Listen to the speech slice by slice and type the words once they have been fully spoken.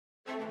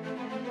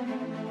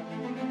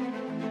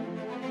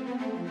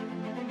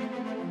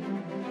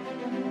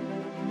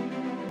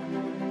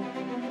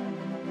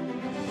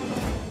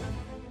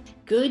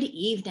Good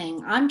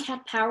evening. I'm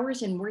Kat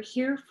Powers, and we're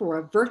here for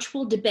a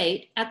virtual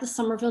debate at the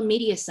Somerville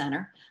Media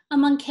Center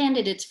among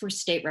candidates for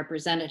state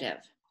representative.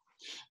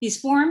 These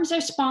forums are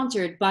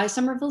sponsored by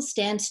Somerville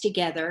Stands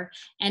Together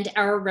and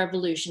Our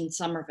Revolution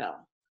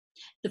Somerville.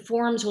 The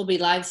forums will be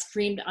live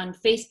streamed on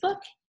Facebook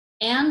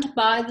and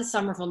by the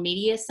Somerville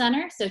Media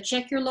Center, so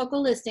check your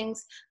local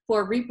listings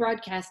for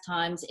rebroadcast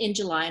times in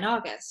July and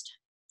August.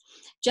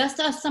 Just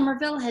Us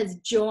Somerville has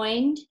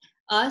joined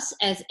us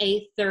as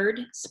a third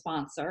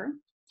sponsor.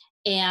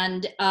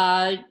 And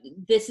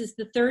this is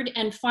the third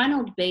and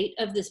final debate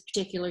of this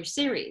particular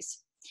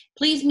series.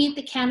 Please meet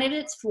the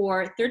candidates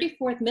for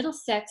 34th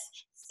Middlesex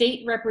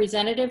State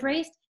Representative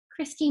race,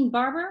 Christine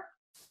Barber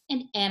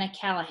and Anna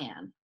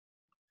Callahan.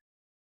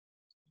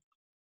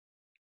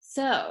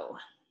 So,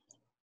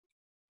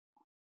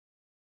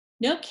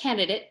 no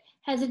candidate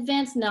has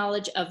advanced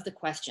knowledge of the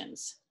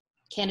questions.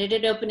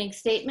 Candidate opening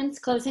statements,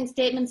 closing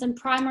statements, and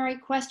primary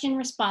question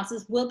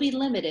responses will be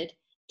limited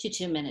to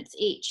 2 minutes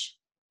each.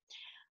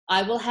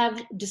 I will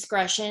have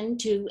discretion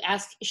to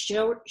ask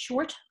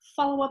short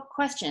follow-up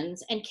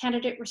questions, and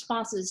candidate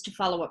responses to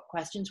follow-up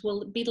questions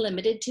will be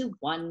limited to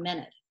 1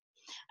 minute.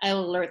 I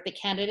will alert the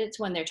candidates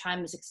when their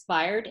time has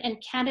expired,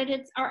 and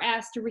candidates are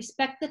asked to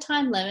respect the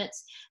time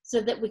limits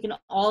so that we can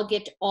all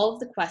get to all of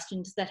the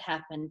questions that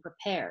have been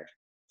prepared.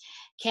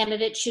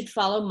 Candidates should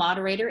follow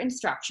moderator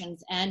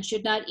instructions and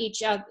should not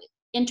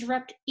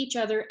interrupt each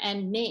other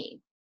and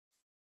me.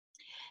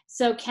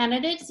 So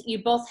candidates,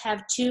 you both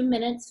have 2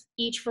 minutes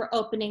each for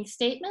opening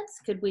statements.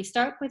 Could we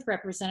start with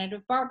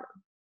Representative Barber?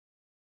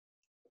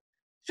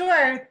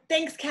 Sure,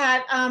 thanks,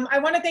 Kat. I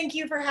want to thank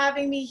you for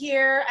having me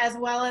here, as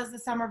well as the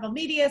Somerville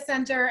Media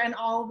Center and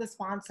all of the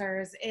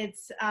sponsors.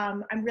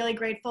 I'm really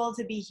grateful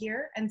to be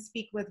here and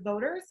speak with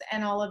voters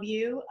and all of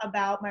you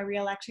about my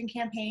re-election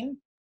campaign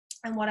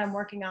and what I'm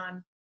working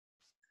on.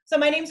 So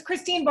my name's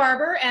Christine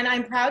Barber, and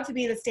I'm proud to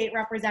be the state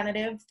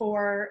representative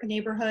for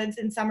neighborhoods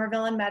in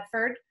Somerville and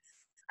Medford.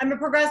 I'm a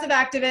progressive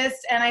activist,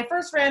 and I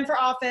first ran for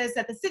office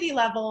at the city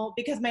level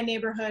because my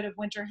neighborhood of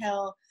Winter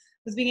Hill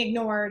was being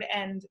ignored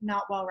and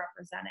not well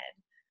represented.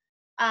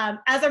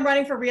 As I'm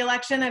running for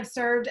re-election, I've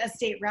served as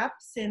state rep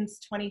since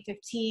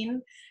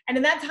 2015. And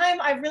in that time,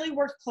 I've really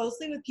worked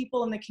closely with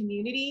people in the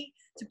community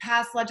to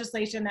pass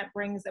legislation that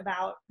brings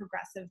about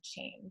progressive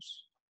change.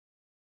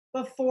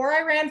 Before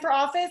I ran for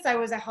office, I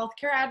was a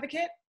healthcare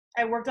advocate.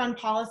 I worked on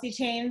policy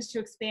change to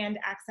expand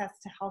access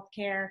to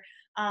healthcare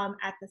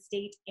at the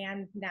state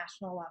and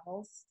national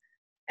levels.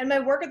 And my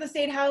work at the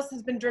State House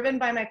has been driven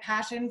by my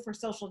passion for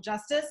social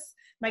justice,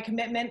 my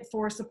commitment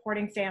for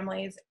supporting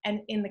families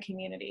and in the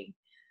community.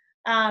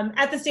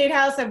 At the State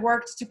House, I've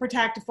worked to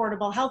protect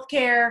affordable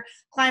healthcare,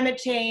 climate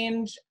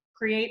change,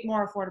 create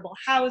more affordable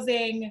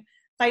housing,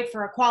 fight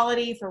for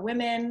equality for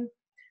women.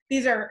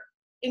 These are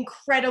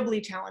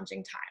incredibly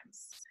challenging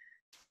times.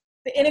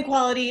 The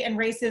inequality and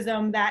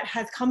racism that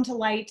has come to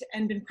light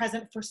and been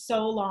present for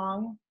so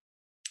long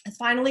has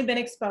finally been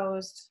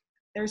exposed.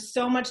 There's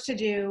so much to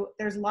do.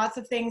 There's lots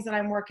of things that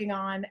I'm working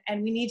on,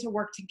 and we need to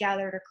work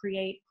together to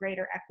create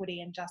greater equity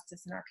and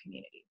justice in our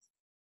communities.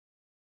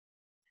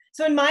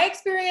 So in my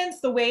experience,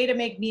 the way to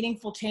make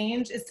meaningful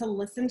change is to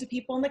listen to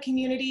people in the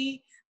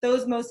community,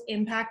 those most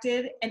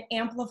impacted, and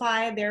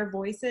amplify their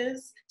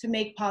voices to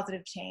make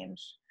positive change.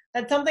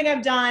 That's something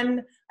I've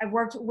done. I've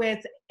worked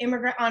with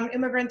on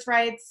immigrants'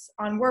 rights,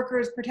 on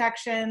workers'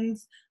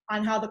 protections,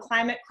 on how the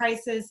climate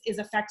crisis is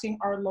affecting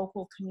our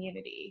local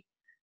community.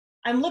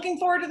 I'm looking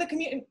forward to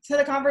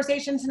the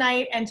conversation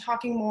tonight and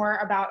talking more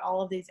about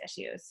all of these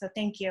issues. So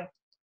thank you.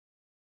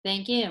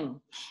 Thank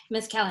you.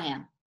 Ms.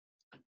 Callahan.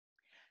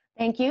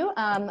 Thank you.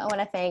 I want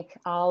to thank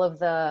all of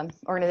the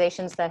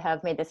organizations that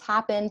have made this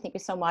happen. Thank you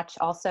so much.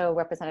 Also,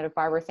 Representative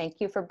Barber, thank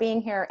you for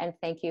being here, and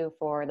thank you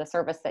for the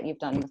service that you've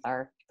done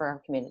for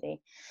our community.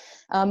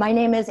 My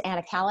name is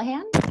Anna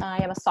Callahan.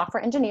 I am a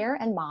software engineer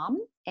and mom,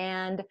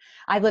 and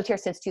I've lived here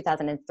since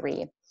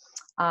 2003.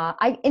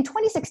 In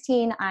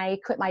 2016, I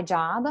quit my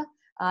job.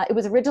 It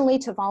was originally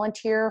to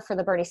volunteer for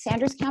the Bernie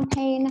Sanders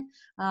campaign,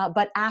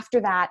 but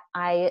after that,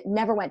 I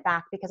never went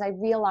back because I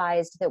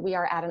realized that we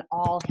are at an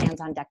all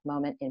hands on deck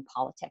moment in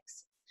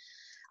politics.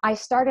 I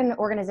started an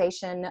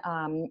organization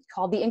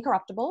called The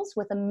Incorruptibles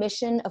with a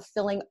mission of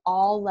filling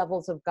all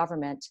levels of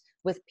government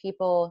with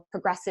people,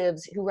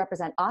 progressives, who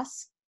represent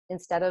us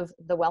instead of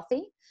the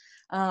wealthy.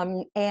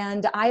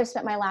 And I have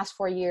spent my last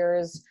 4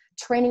 years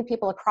training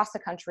people across the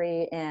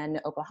country in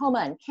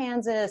Oklahoma and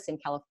Kansas, in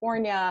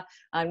California,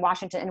 in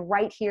Washington, and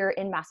right here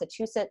in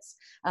Massachusetts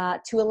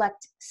to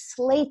elect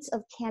slates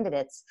of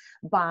candidates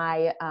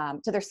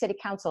to their city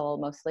council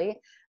mostly,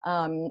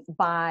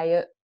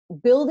 by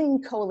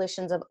building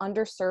coalitions of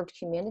underserved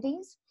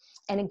communities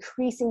and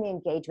increasing the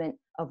engagement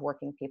of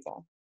working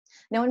people.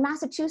 Now in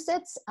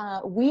Massachusetts,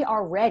 we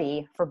are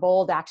ready for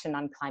bold action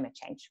on climate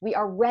change. We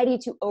are ready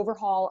to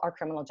overhaul our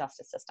criminal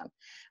justice system.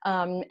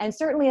 And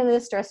certainly in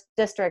this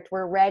district,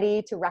 we're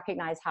ready to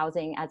recognize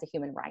housing as a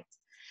human right.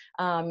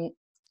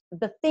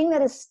 The thing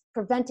that is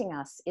preventing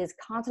us is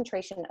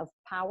concentration of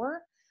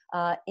power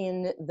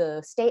in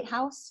the State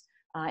House,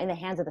 in the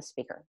hands of the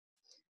Speaker.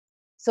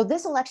 So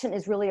this election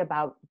is really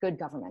about good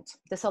government.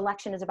 This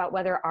election is about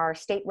whether our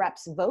state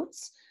reps'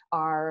 votes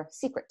are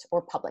secret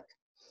or public.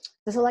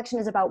 This election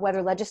is about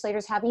whether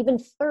legislators have even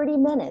 30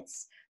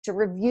 minutes to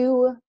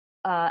review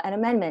an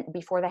amendment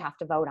before they have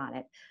to vote on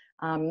it.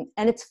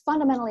 And it's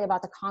fundamentally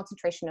about the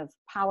concentration of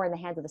power in the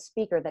hands of the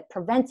speaker that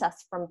prevents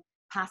us from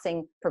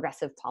passing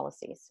progressive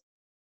policies.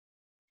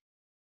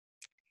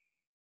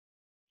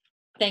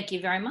 Thank you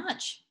very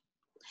much.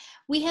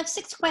 We have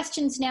 6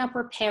 questions now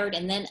prepared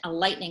and then a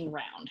lightning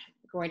round.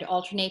 We're going to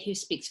alternate who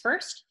speaks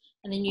first,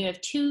 and then you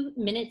have 2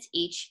 minutes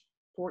each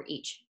for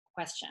each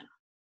question.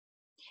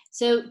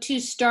 So to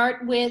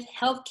start with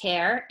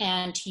healthcare,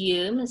 and to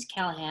you, Ms.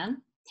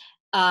 Callahan,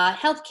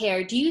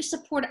 healthcare, do you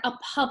support a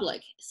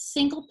public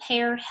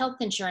single-payer health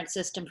insurance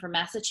system for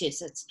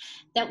Massachusetts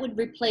that would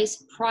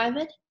replace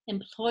private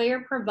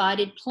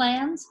employer-provided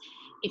plans?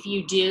 If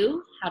you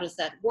do, how does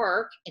that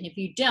work? And if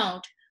you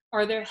don't,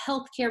 are there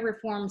healthcare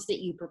reforms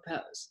that you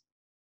propose?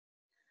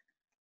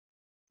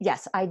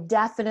 Yes, I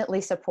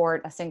definitely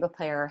support a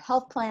single-payer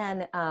health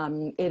plan.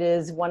 It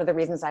is one of the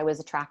reasons I was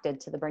attracted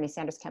to the Bernie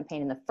Sanders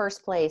campaign in the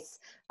first place.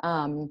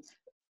 You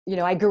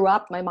know, I grew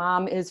up, my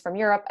mom is from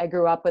Europe. I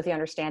grew up with the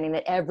understanding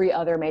that every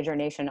other major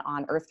nation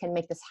on earth can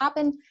make this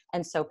happen,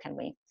 and so can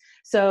we.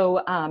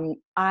 So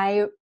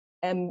I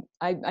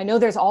know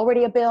there's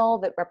already a bill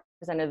that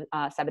Representative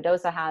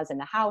Sabadoza has in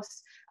the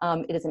House.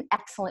 It is an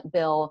excellent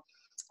bill.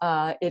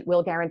 It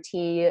will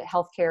guarantee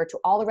health care to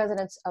all the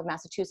residents of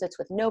Massachusetts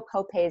with no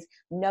copays,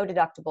 no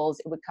deductibles.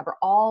 It would cover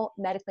all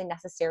medically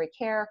necessary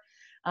care,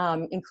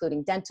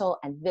 including dental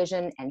and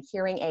vision and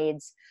hearing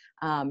aids.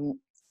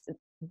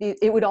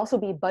 It would also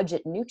be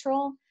budget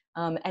neutral,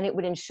 and it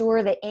would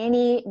ensure that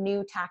any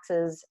new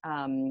taxes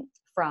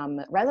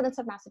from residents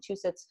of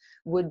Massachusetts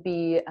would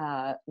be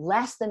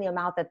less than the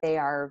amount that they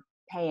are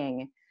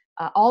paying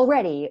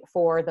already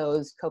for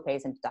those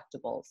copays and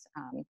deductibles.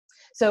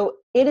 So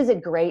it is a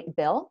great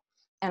bill.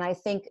 And I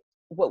think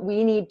what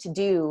we need to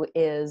do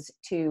is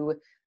to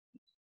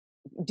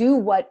do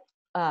what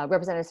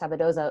Representative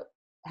Sabadoza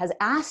has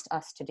asked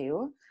us to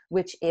do,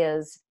 which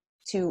is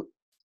to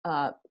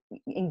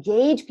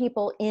engage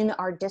people in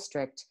our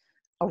district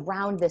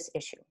around this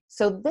issue.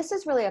 So this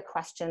is really a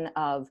question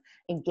of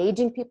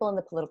engaging people in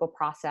the political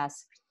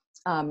process.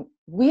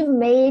 We've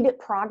made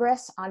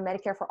progress on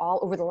Medicare for All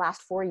over the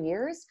last 4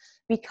 years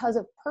because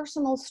of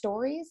personal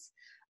stories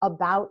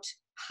about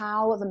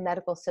how the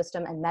medical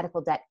system and medical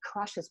debt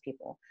crushes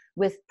people,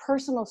 with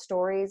personal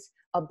stories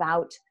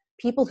about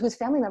people whose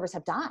family members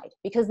have died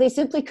because they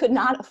simply could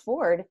not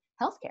afford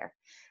healthcare.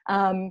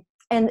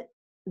 And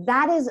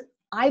that is,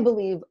 I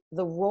believe,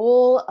 the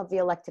role of the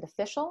elected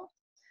official,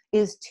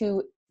 is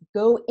to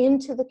go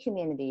into the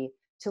community,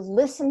 to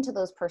listen to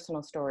those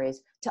personal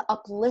stories, to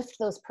uplift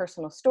those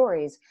personal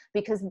stories,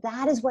 because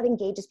that is what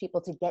engages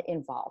people to get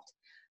involved.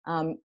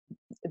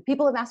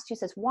 People of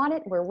Massachusetts want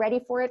it. We're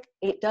ready for it.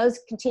 It does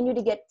continue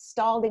to get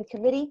stalled in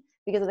committee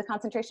because of the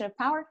concentration of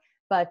power,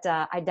 but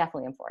I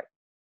definitely am for it.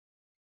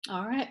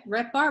 All right,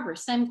 Rep. Barber,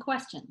 same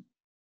question.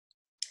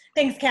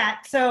 Thanks,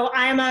 Kat. So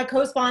I'm a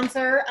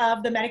co-sponsor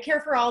of the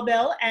Medicare for All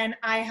bill, and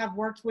I have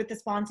worked with the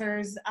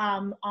sponsors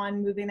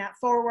on moving that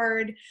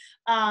forward.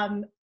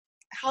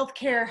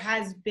 Healthcare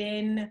has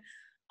been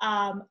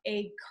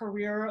a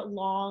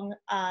career-long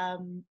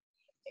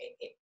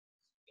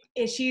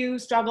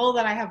struggle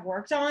that I have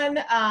worked on,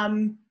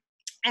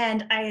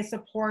 and I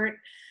support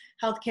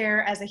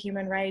healthcare as a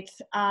human right.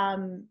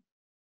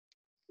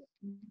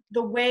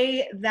 The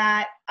way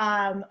that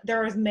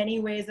there are many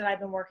ways that I've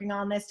been working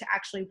on this to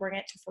actually bring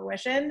it to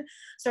fruition.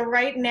 So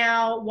right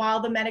now,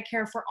 while the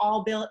Medicare for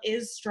All bill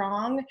is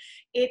strong,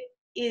 it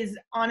is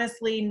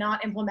honestly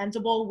not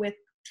implementable with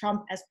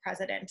Trump as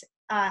president.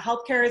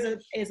 Healthcare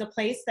is a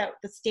place that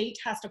the state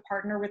has to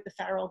partner with the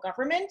federal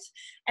government.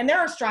 And there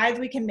are strides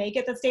we can make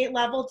at the state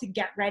level to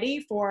get ready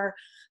for,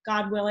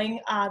 God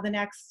willing, the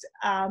next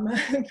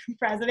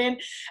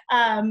president.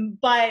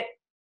 But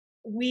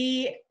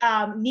we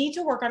need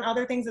to work on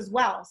other things as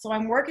well. So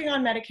I'm working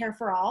on Medicare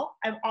for All.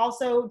 I've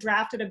also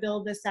drafted a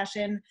bill this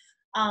session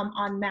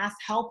on mass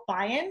health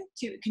buy-in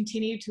to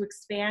continue to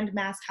expand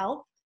mass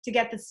health to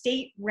get the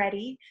state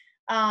ready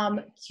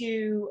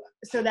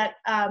so that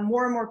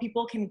more and more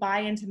people can buy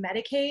into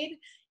Medicaid,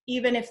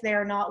 even if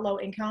they're not low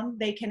income.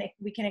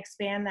 We can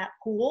expand that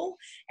pool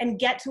and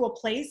get to a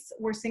place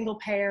where single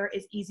payer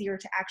is easier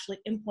to actually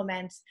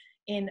implement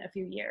in a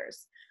few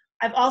years.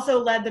 I've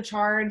also led the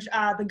charge.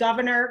 The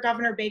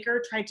Governor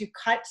Baker, tried to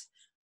cut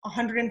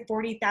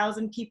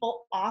 140,000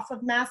 people off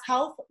of mass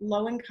health,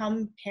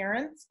 low-income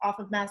parents off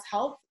of mass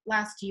health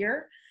last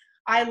year.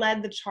 I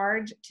led the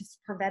charge to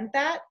prevent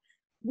that.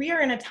 We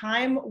are in a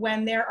time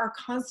when there are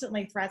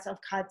constantly threats of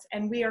cuts,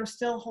 and we are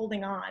still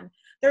holding on.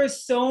 There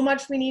is so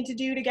much we need to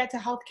do to get to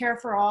healthcare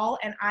for all,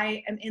 and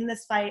I am in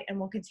this fight and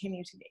will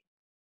continue to be.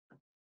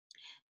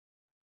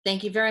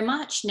 Thank you very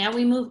much. Now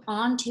we move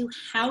on to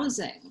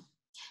housing.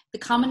 The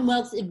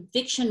Commonwealth's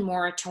eviction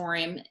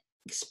moratorium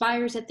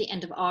expires at the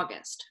end of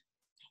August.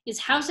 Is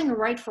housing a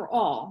right for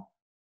all?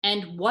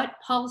 And what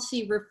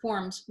policy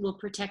reforms will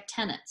protect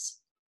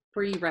tenants?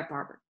 for you, Rep.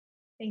 Barber.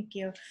 Thank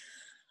you.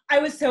 I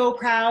was so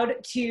proud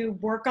to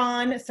work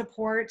on,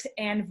 support,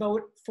 and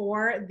vote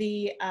for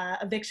the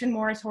eviction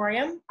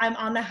moratorium. I'm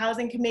on the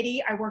Housing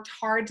Committee. I worked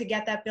hard to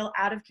get that bill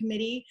out of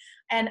committee,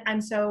 and I'm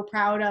so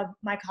proud of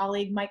my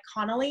colleague, Mike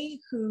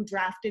Connolly, who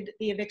drafted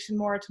the eviction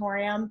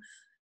moratorium.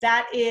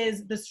 That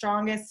is the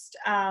strongest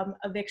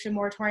eviction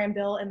moratorium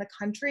bill in the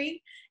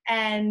country,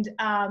 and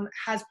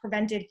has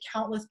prevented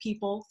countless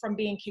people from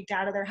being kicked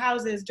out of their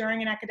houses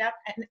during an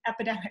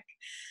epidemic.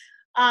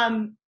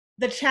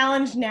 The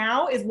challenge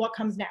now is what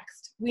comes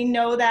next. We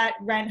know that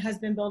rent has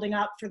been building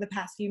up for the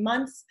past few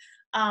months.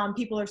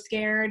 People are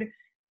scared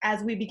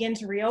as we begin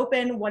to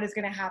reopen. What is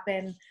going to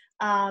happen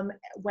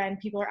when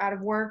people are out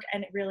of work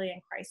and really in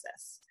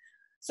crisis?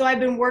 So I've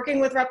been working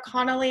with Rep.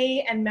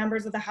 Connolly and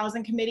members of the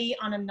Housing Committee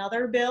on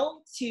another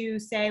bill to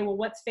say, well,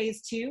 what's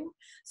phase two?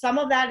 Some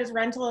of that is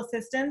rental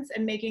assistance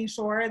and making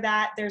sure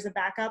that there's a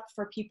backup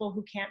for people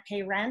who can't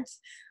pay rent.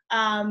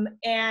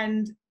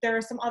 And there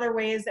are some other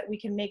ways that we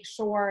can make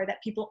sure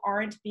that people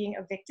aren't being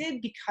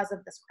evicted because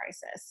of this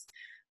crisis.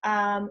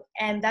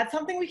 And that's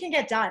something we can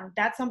get done.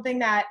 That's something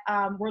that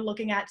we're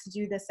looking at to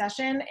do this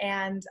session,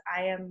 and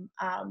I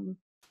am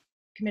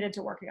committed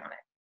to working on it.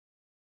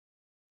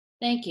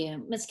 Thank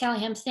you. Ms.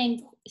 Callahan,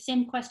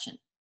 same question.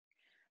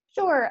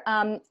 Sure.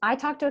 I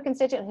talked to a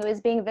constituent who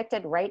is being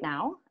evicted right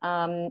now.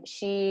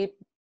 She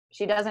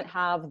doesn't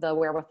have the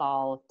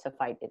wherewithal to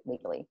fight it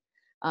legally.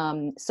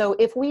 So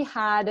if we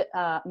had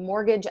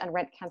mortgage and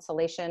rent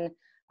cancellation,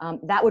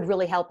 that would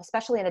really help,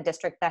 especially in a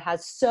district that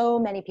has so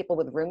many people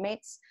with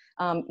roommates.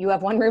 You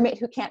have one roommate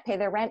who can't pay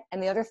their rent,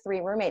 and the other three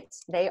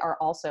roommates, they are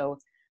also,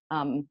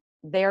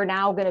 they're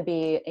now going to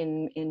be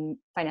in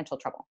financial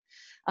trouble.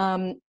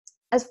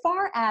 As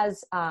far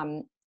as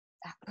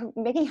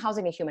making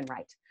housing a human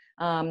right,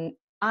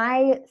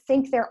 I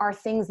think there are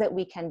things that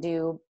we can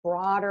do,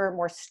 broader,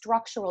 more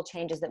structural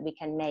changes that we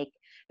can make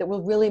that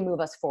will really move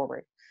us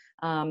forward.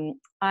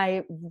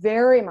 I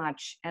very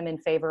much am in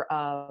favor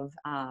of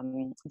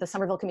the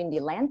Somerville Community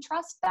Land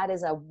Trust. That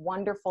is a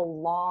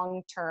wonderful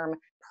long-term,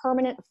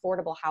 permanent,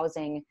 affordable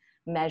housing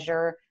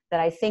measure that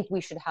I think we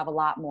should have a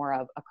lot more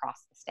of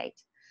across the state.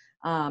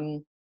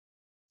 And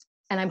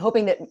I'm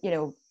hoping that,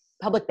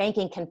 public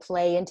banking can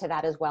play into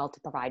that as well to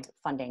provide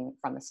funding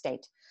from the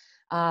state.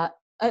 And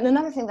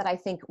another thing that I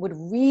think would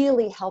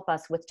really help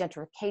us with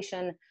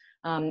gentrification,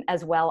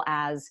 as well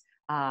as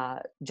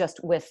just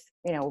with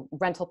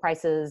rental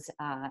prices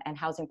and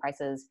housing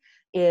prices,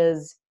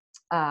 is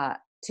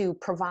to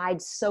provide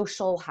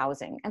social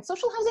housing. And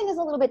social housing is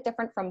a little bit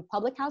different from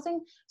public housing.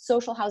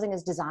 Social housing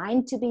is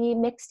designed to be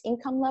mixed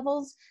income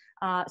levels,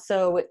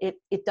 so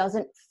it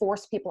doesn't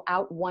force people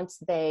out once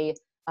they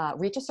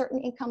reach a certain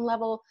income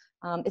level.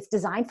 It's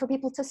designed for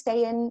people to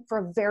stay in for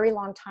a very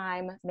long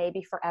time,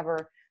 maybe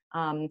forever.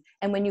 And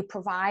when you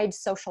provide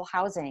social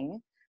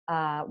housing,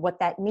 what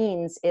that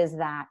means is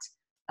that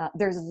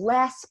there's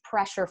less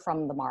pressure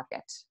from the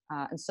market.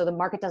 And so the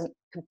market doesn't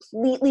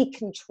completely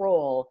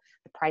control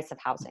the price of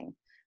housing.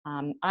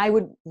 I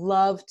would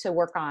love to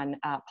work on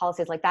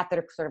policies like that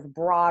are sort of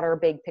broader,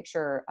 big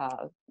picture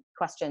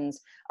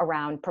questions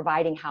around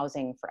providing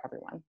housing for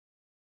everyone.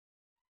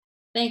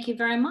 Thank you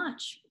very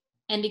much.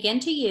 And again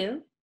to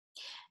you.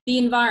 The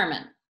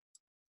environment.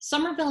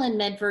 Somerville and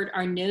Medford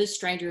are no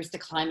strangers to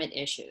climate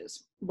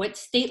issues. What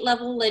state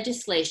level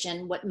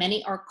legislation, what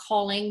many are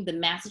calling the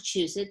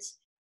Massachusetts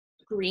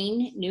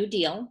Green New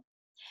Deal,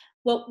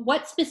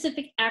 what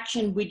specific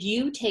action would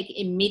you take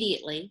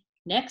immediately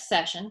next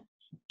session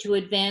to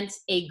advance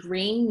a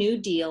Green New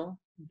Deal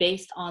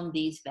based on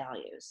these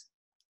values?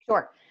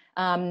 Sure.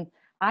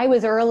 I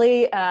was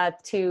early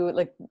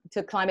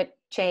to climate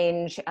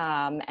change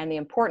and the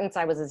importance.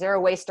 I was a zero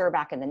waster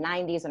back in the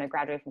 90s when I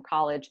graduated from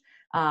college.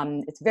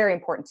 It's very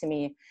important to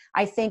me.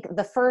 I think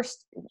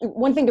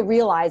one thing to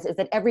realize is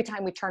that every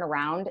time we turn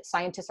around,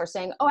 scientists are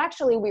saying, oh,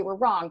 actually, we were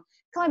wrong.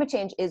 Climate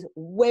change is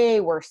way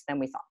worse than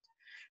we thought.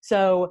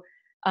 So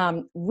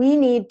we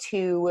need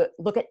to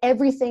look at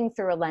everything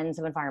through a lens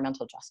of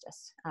environmental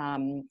justice.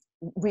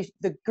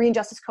 The Green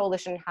Justice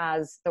Coalition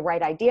has the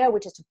right idea,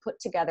 which is to put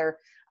together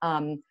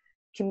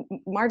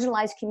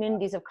marginalized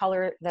communities of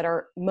color that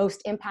are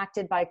most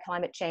impacted by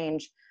climate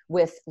change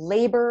with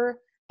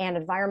labor and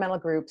environmental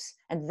groups,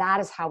 and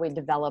that is how we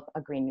develop a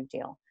Green New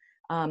Deal.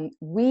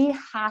 We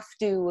have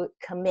to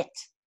commit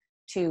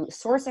to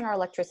sourcing our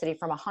electricity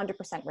from 100%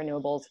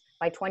 renewables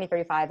by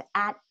 2035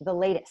 at the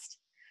latest.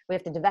 We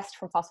have to divest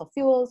from fossil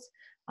fuels.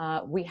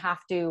 We have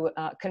to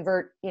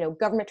convert,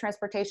 government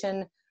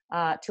transportation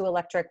to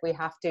electric. We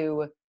have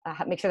to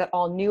make sure that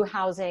all new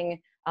housing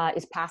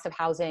is passive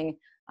housing,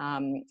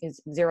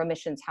 is zero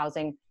emissions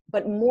housing.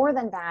 But more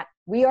than that,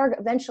 we are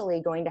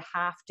eventually going to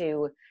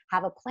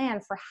have a plan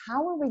for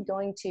how are we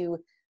going to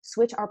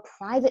switch our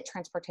private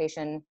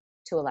transportation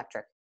to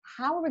electric?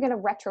 How are we going to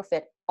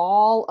retrofit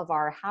all of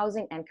our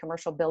housing and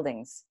commercial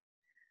buildings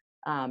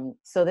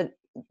so that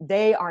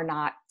they are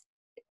not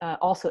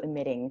also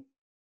emitting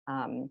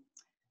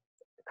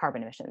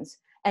carbon emissions?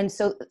 And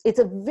so it's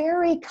a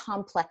very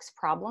complex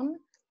problem.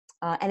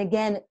 And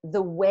again,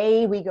 the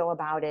way we go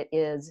about it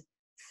is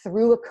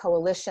through a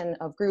coalition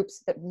of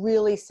groups that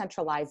really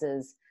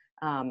centralizes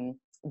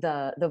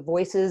the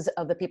voices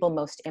of the people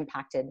most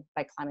impacted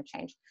by climate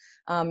change.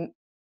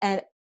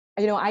 And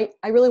you know, I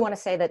really want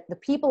to say that the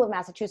people of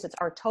Massachusetts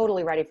are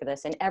totally ready for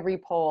this. In every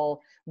poll,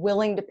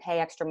 willing to pay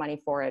extra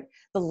money for it.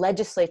 The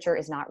legislature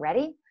is not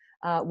ready.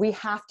 We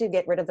have to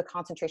get rid of the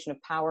concentration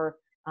of power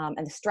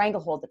and the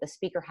stranglehold that the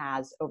speaker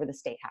has over the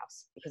State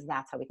House, because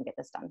that's how we can get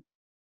this done.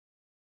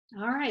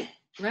 All right,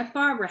 Rep.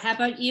 Barber, how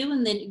about you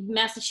and the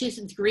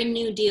Massachusetts Green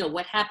New Deal?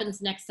 What happens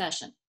next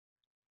session?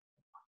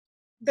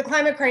 The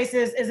climate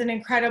crisis is an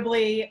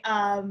incredibly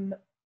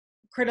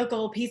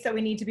critical piece that we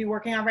need to be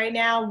working on right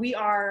now. We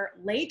are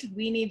late.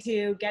 We need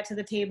to get to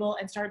the table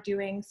and start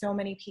doing so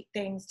many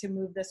things to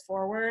move this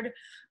forward.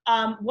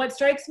 What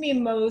strikes me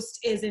most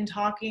is in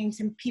talking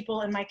to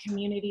people in my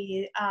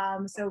community,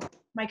 so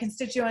my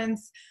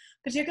constituents,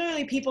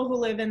 particularly people who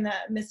live in the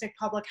Mystic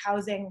public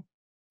housing,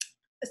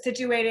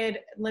 situated,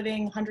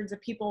 living hundreds of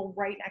people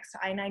right next to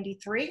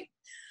I-93.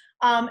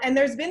 And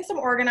there's been some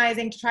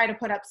organizing to try to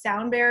put up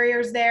sound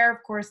barriers there.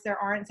 Of course, there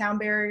aren't sound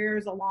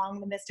barriers along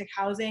the Mystic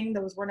housing.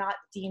 Those were not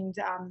deemed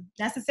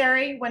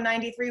necessary when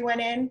 93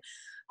 went in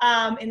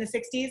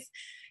the 60s.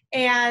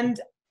 And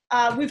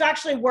we've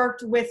actually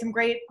worked with some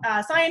great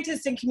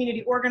scientists and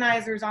community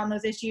organizers on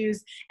those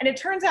issues. And it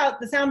turns out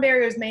the sound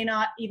barriers may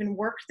not even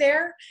work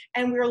there.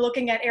 And we were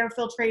looking at air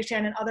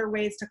filtration and other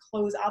ways to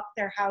close up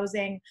their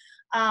housing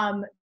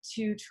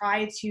to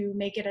try to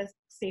make it a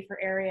safer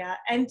area.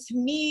 And to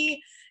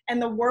me, and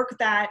the work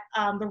that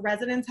the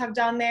residents have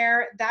done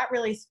there, that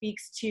really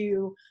speaks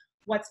to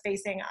what's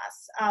facing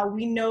us.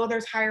 We know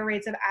there's higher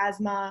rates of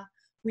asthma.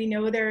 We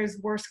know there's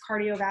worse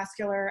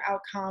cardiovascular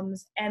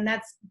outcomes, and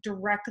that's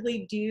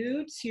directly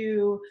due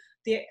to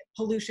the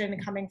pollution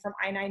coming from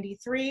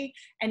I-93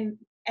 and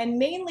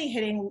mainly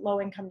hitting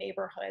low-income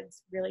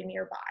neighborhoods really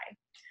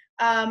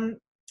nearby.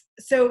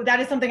 So that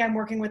is something I'm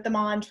working with them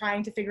on,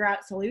 trying to figure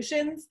out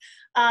solutions.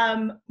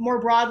 More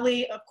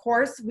broadly, of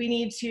course, we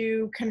need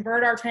to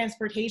convert our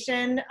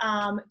transportation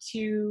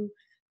to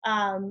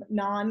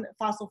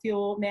non-fossil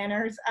fuel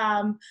manners.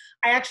 I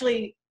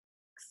actually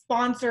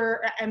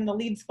am the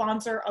lead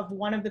sponsor of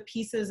one of the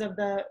pieces of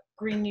the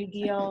Green New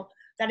Deal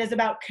that is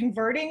about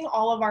converting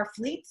all of our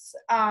fleets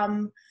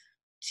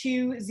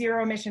to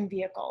zero emission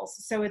vehicles.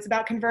 So it's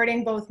about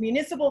converting both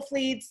municipal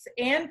fleets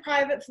and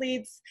private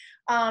fleets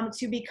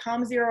to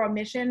become zero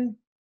emission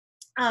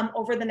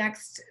over the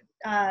next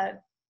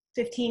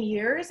 15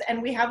 years.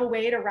 And we have a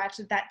way to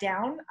ratchet that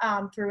down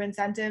through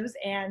incentives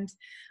and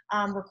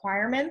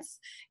requirements.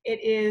 It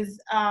is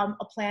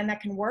a plan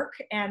that can work,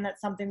 and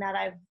that's something that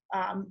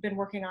I've been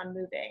working on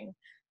moving.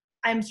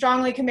 I'm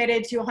strongly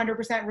committed to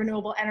 100%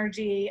 renewable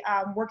energy,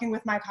 working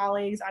with my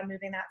colleagues on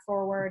moving that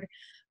forward.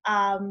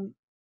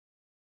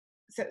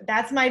 So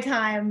that's my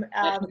time.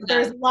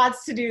 There's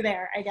lots to do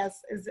there, I guess,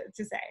 is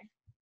to say.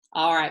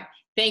 All right.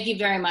 Thank you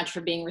very much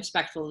for being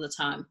respectful of the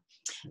time.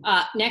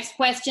 Next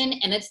question,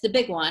 and it's the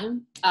big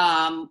one,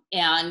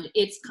 and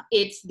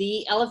it's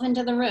the elephant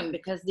in the room,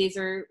 because these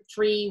are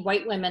three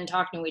white women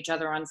talking to each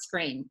other on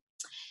screen.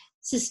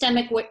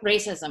 Systemic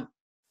racism.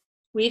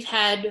 We've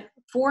had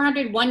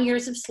 401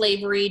 years of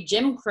slavery,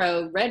 Jim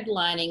Crow,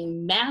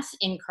 redlining, mass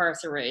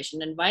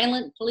incarceration, and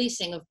violent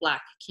policing of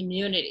Black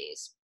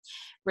communities.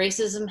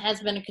 Racism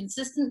has been a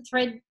consistent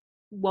thread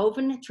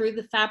woven through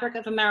the fabric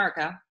of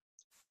America.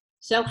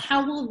 So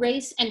how will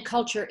race and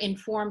culture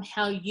inform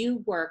how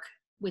you work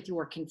with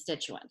your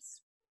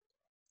constituents?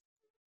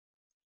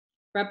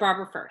 Rep.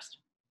 Barber first.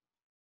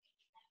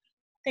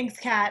 Thanks,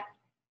 Kat.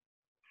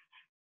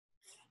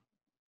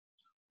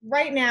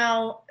 Right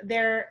now,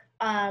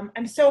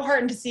 I'm so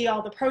heartened to see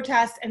all the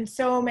protests and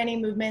so many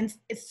movements,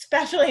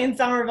 especially in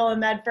Somerville and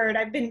Medford.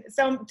 I've been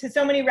to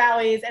so many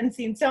rallies and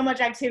seen so much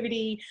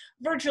activity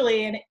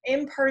virtually and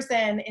in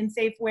person in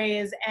safe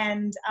ways.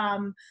 And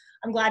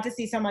I'm glad to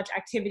see so much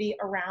activity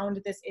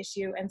around this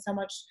issue and so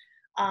much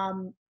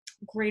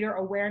greater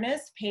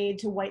awareness paid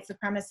to white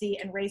supremacy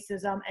and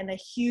racism and the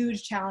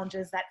huge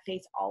challenges that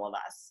face all of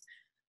us.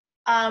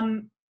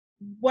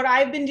 What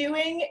I've been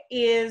doing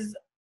is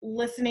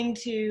listening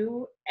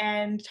to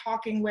and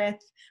talking with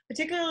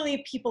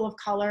particularly people of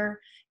color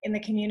in the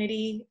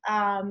community,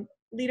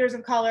 leaders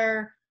of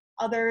color,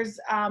 others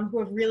who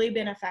have really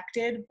been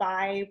affected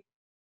by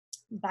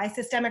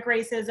systemic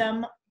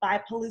racism,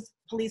 by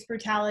police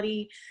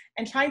brutality,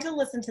 and trying to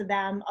listen to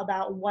them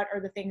about what are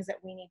the things that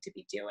we need to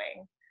be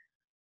doing.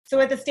 So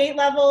at the state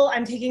level,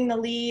 I'm taking the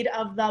lead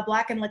of the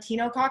Black and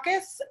Latino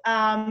caucus.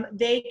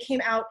 They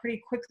came out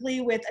pretty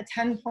quickly with a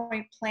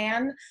 10-point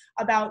plan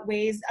about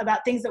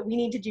things that we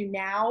need to do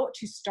now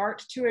to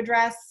start to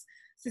address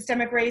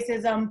systemic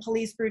racism,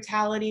 police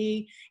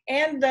brutality,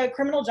 and the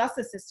criminal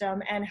justice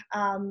system and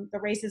the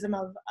racism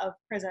of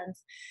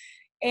prisons.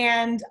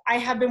 And I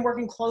have been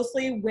working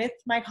closely with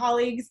my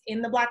colleagues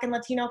in the Black and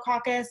Latino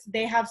caucus.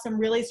 They have some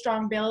really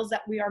strong bills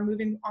that we are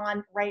moving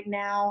on right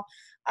now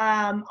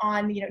on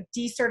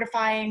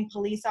decertifying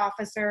police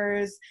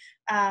officers,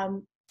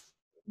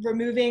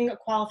 removing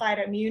qualified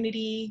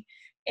immunity,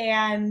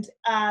 and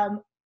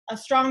a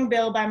strong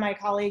bill by my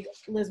colleague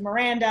Liz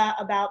Miranda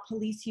about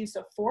police use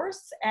of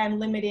force and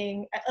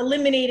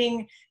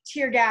eliminating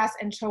tear gas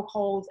and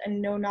chokeholds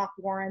and no-knock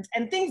warrants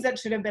and things that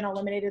should have been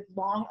eliminated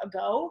long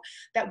ago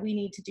that we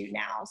need to do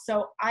now.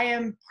 So I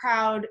am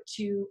proud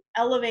to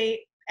elevate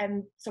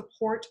and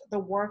support the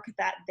work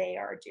that they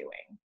are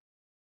doing.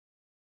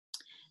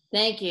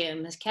 Thank you,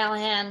 Ms.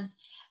 Callahan.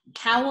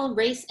 How will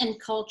race and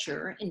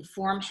culture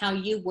inform how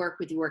you work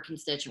with your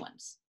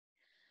constituents?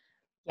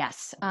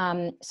 Yes.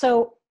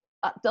 So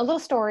a little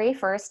story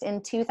first.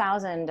 In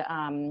 2000,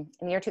 in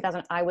the year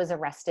 2000, I was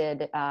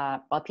arrested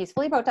while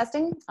peacefully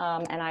protesting,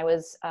 and I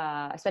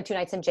spent 2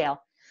 nights in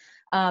jail.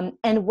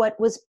 And what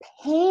was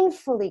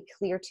painfully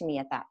clear to me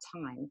at that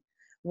time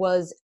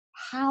was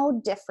how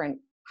different,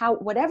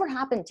 whatever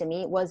happened to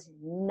me was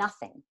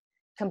nothing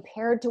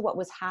compared to what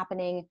was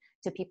happening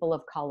to people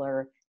of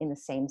color in the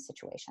same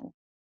situation.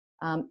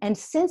 And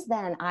since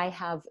then, I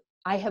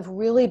have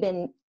really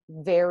been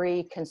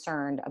very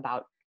concerned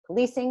about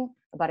policing,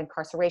 about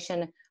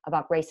incarceration,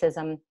 about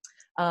racism.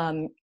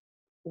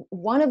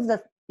 One of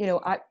the,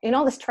 in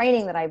all this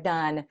training that I've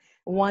done,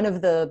 one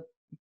of the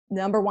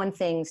 #1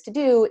 things to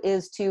do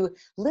is to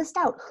list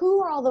out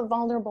who are all the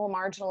vulnerable,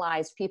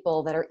 marginalized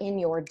people that are in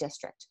your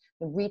district.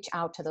 Reach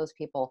out to those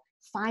people,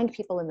 find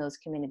people in those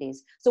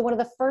communities. So one of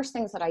the first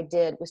things that I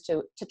did was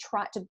to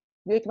try to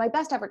make my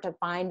best effort to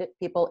find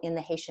people in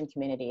the Haitian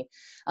community.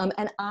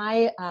 And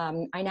I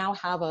now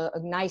have a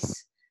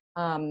nice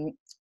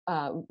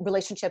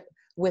relationship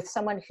with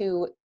someone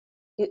who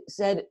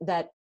said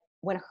that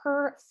when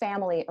her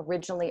family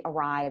originally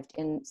arrived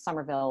in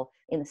Somerville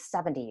in the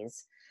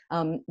 70s,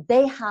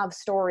 they have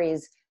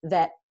stories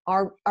that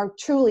are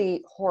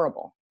truly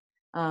horrible.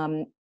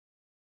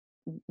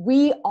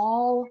 We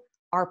all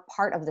are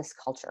part of this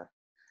culture.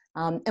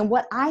 And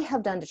what I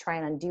have done to try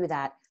and undo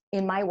that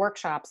in my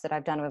workshops that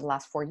I've done over the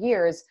last 4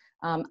 years,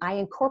 I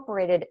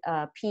incorporated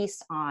a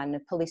piece on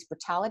police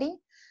brutality.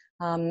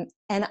 And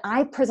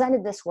I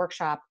presented this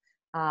workshop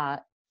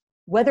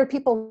whether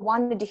people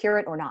wanted to hear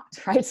it or not,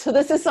 right? So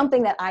this is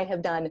something that I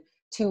have done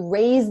to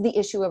raise the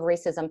issue of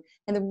racism.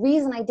 And the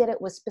reason I did it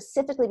was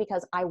specifically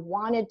because I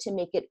wanted to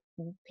make it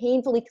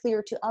painfully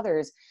clear to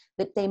others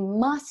that they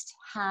must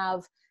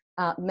have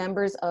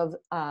members of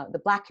the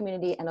Black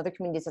community and other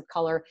communities of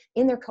color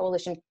in their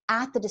coalition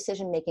at the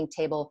decision-making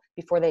table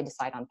before they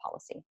decide on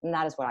policy. And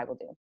that is what I will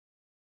do.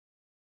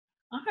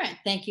 All right,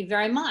 thank you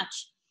very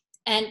much.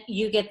 And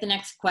you get the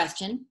next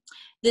question.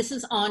 This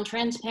is on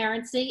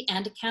transparency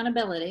and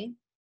accountability.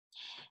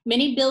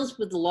 Many bills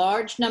with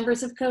large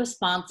numbers of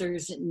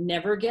co-sponsors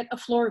never get a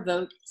floor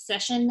vote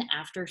session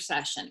after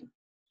session.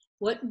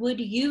 What would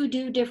you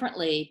do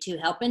differently to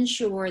help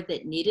ensure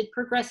that needed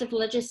progressive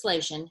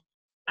legislation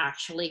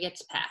actually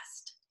gets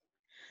passed?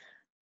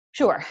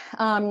 Sure.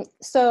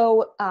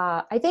 So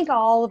I think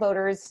all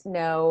voters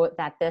know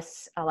that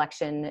this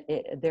election,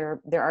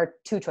 there are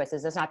 2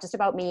 choices. It's not just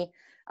about me.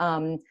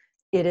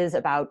 It is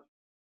about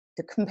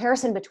the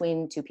comparison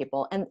between 2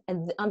 people. And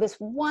on this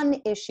one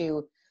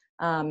issue,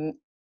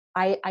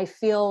 I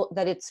feel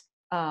that it's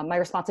my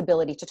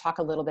responsibility to talk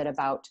a little bit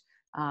about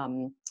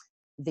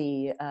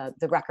the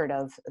record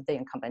of the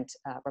incumbent,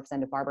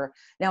 Representative Barber.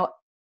 Now,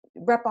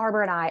 Rep.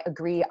 Barber and I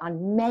agree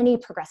on many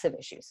progressive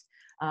issues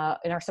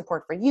in our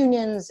support for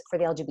unions, for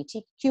the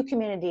LGBTQ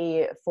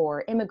community,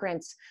 for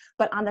immigrants.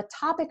 But on the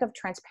topic of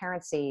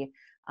transparency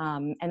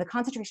and the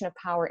concentration of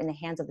power in the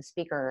hands of the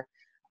speaker,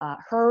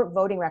 her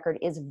voting record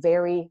is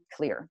very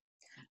clear.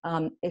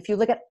 If you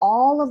look at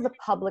all of the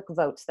public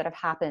votes that have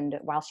happened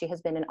while she has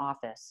been in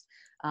office,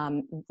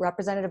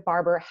 Representative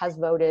Barber has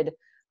voted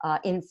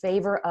in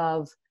favor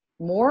of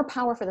more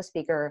power for the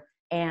speaker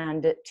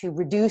and to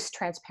reduce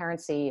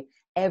transparency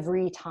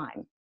every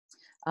time.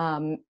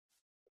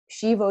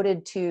 She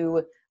voted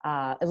to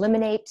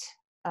eliminate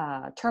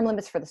term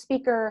limits for the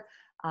speaker.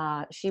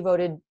 She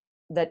voted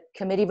that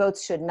committee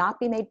votes should not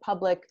be made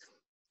public.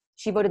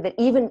 She voted that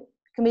even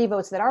committee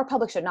votes that are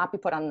public should not be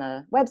put on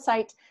the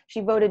website.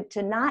 She voted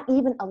to not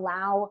even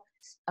allow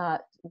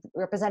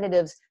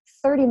representatives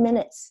 30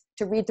 minutes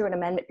to read through an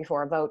amendment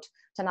before a vote,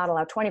 to not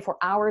allow 24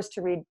 hours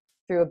to read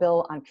through a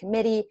bill on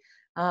committee.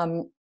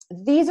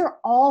 These are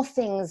all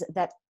things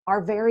that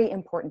are very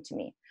important to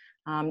me.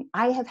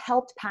 I have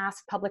helped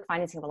pass public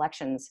financing of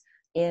elections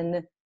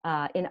in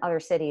other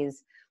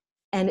cities,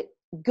 and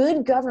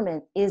good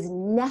government is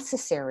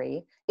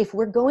necessary if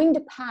we're going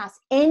to pass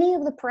any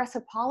of the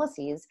progressive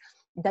policies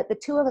that the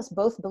 2 of us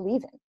both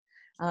believe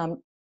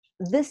in.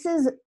 This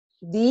is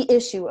the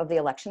issue of the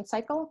election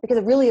cycle because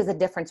it really is a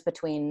difference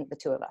between the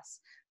 2 of us.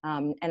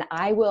 And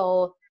I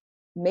will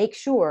make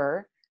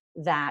sure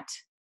that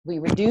we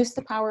reduce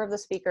the power of the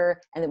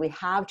speaker and that we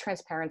have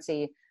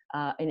transparency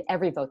in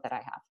every vote that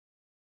I have.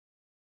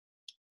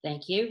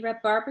 Thank you.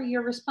 Rep. Barber,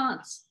 your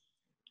response.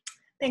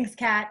 Thanks,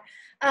 Kat.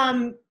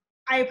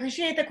 I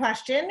appreciate the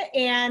question,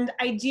 and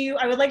I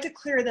would like to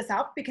clear this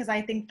up because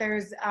I think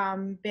there's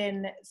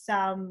been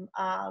some,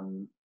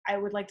 I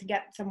would like to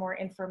get some more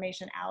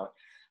information out.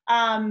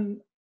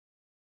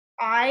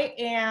 I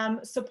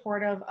am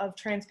supportive of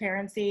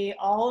transparency.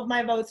 All of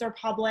my votes are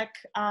public,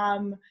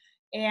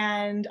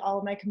 and all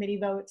of my committee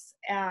votes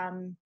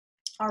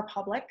are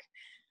public.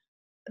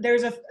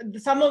 There's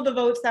some of the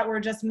votes that were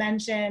just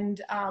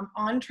mentioned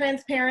on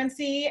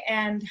transparency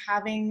and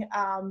having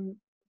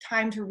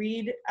time to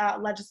read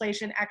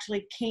legislation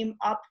actually came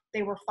up.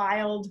 They were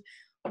filed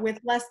with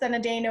less than a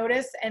day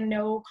notice and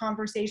no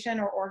conversation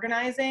or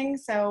organizing.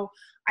 So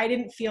I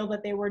didn't feel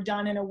that they were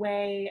done in a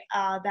way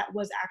that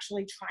was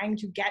actually trying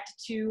to get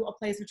to a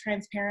place of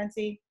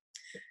transparency.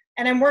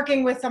 And I'm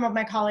working with some of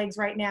my colleagues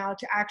right now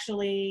to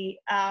actually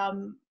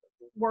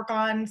work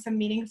on some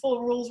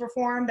meaningful rules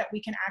reform that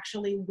we can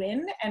actually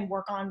win and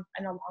work on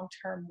in a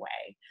long-term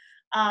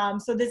way.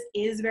 So this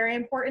is very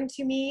important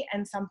to me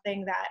and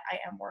something that I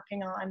am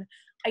working on.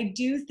 I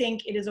do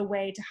think it is a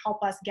way to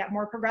help us get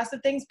more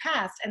progressive things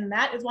passed, and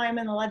that is why I'm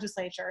in the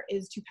legislature,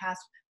 is to pass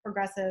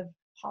progressive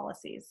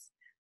policies.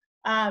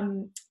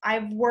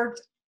 I've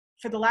worked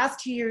for the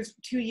last 2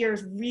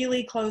 years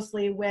really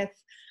closely with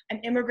an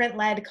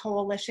immigrant-led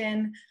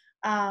coalition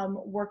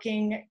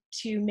working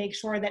to make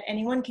sure that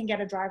anyone can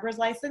get a driver's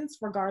license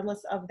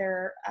regardless of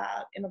their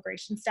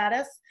immigration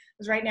status.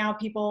 Because right now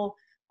people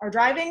are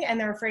driving and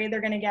they're afraid they're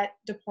going to get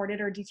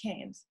deported or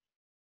detained.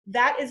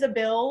 That is a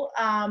bill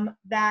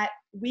that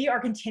we are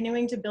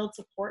continuing to build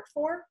support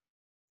for.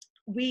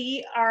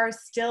 We are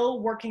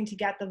still working to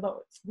get the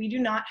votes. We do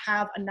not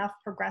have enough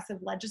progressive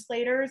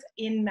legislators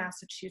in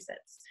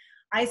Massachusetts.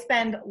 I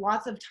spend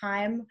lots of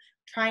time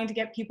trying to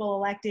get people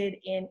elected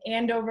in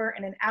Andover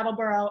and in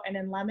Attleboro and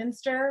in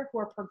Leominster who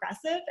are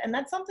progressive, and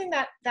that's something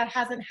that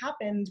hasn't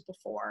happened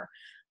before.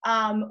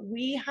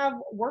 We have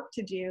work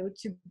to do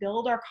to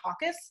build our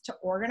caucus, to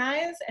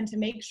organize, and to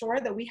make sure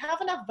that we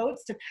have enough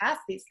votes to pass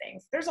these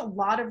things. There's a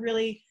lot of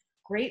really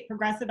great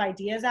progressive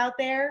ideas out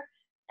there,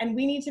 and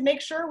we need to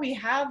make sure we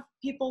have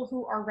people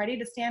who are ready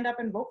to stand up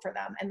and vote for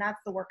them, and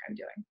that's the work I'm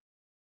doing.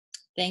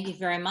 Thank you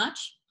very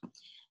much.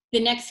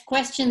 The next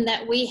question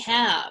that we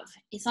have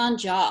is on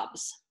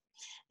jobs.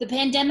 The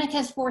pandemic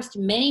has forced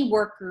many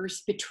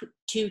workers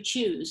to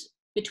choose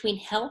between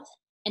health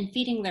and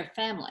feeding their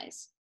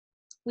families.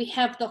 We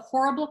have the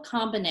horrible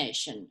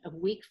combination of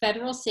weak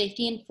federal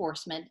safety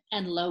enforcement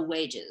and low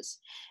wages,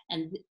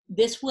 and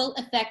this will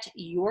affect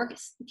your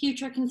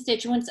future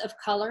constituents of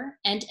color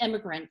and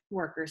immigrant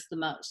workers the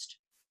most.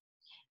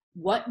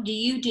 What do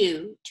you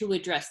do to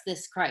address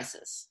this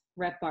crisis?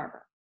 Rep.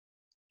 Barber.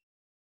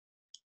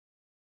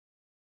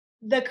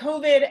 The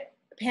COVID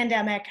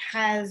pandemic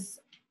has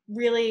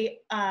really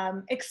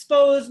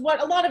exposed what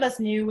a lot of us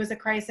knew was a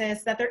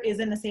crisis, that there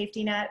isn't a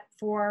safety net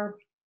for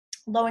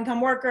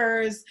low-income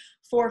workers,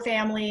 for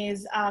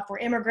families, for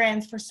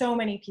immigrants, for so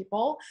many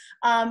people.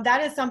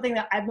 That is something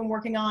that I've been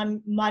working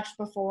on much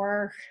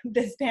before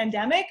this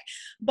pandemic.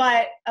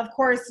 But of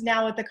course,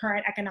 now with the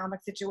current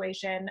economic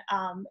situation,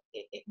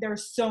 there are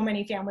so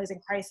many families in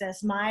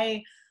crisis.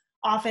 My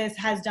office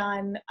has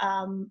done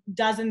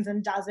dozens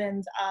and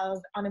dozens of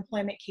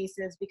unemployment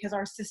cases because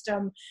our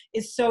system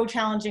is so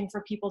challenging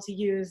for people to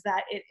use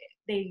that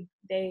they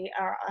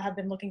have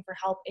been looking for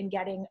help in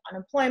getting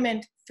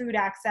unemployment, food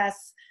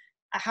access,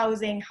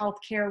 housing,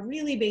 healthcare,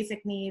 really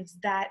basic needs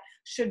that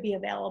should be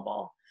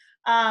available.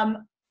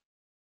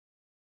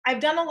 I've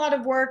done a lot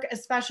of work,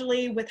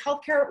 especially with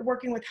healthcare,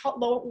 working with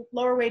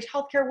lower wage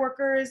healthcare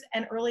workers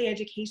and early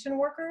education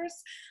workers.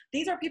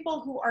 These are people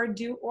who are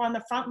on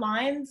the front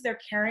lines. They're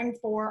caring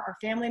for our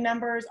family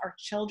members, our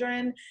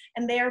children,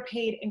 and they are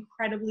paid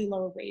incredibly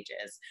low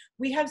wages.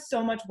 We have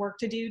so much work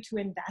to do to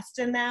invest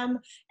in them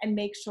and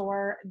make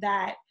sure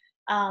that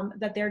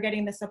that they're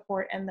getting the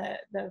support and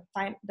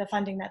the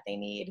funding that they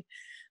need.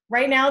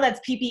 Right now, that's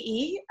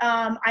PPE.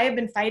 I have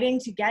been fighting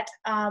to get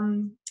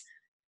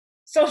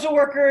social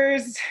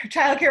workers,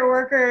 childcare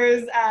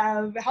workers,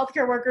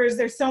 healthcare workers.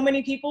 There's so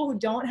many people who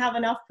don't have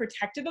enough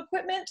protective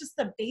equipment, just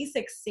the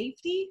basic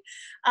safety.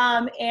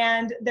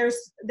 And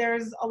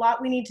there's a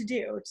lot we need to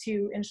do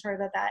to ensure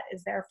that that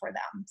is there for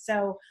them.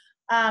 So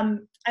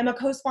I'm a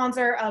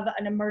co-sponsor of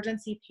an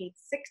emergency paid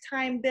sick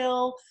time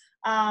bill.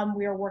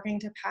 We are working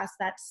to pass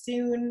that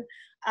soon.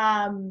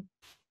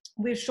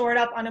 We've shored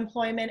up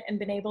unemployment and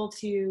been able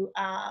to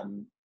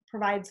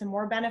provide some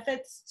more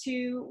benefits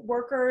to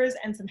workers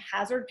and some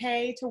hazard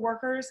pay to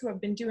workers who have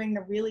been doing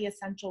the really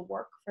essential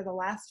work for the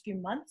last few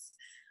months.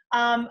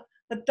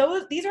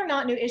 But these are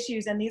not new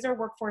issues, and these are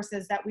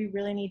workforces that we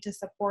really need to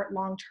support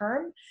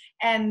long-term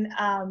and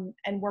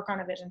work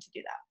on a vision to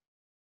do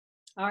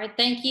that. All right,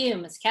 thank you.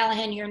 Ms.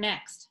 Callahan, you're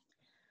next.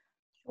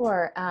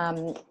 Sure.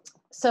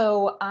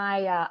 So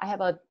I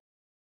have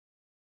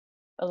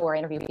where I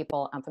interview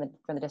people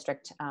from the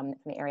district, from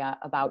the area,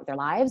 about their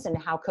lives and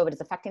how COVID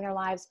is affecting their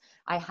lives.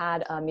 I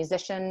had a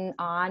musician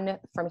on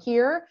from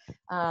here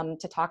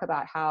to talk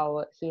about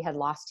how he had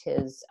lost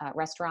his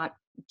restaurant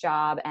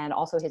job and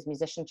also his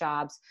musician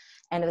jobs.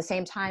 And at the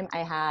same time, I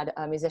had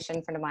a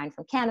musician friend of mine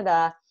from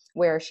Canada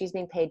where she's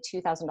being paid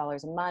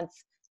 $2,000 a month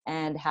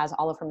and has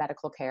all of her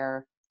medical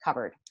care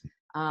covered.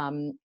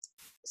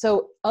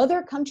 So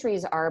other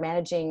countries are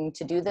managing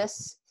to do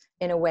this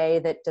in a way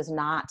that does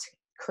not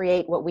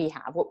create what we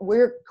have. What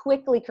we're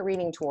quickly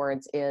careening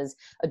towards is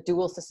a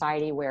dual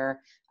society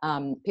where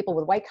people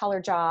with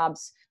white-collar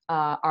jobs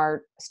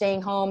are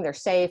staying home, they're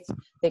safe,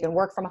 they can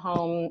work from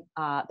home,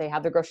 they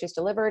have their groceries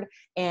delivered,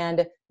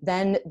 and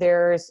then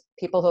there's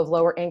people who have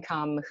lower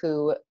income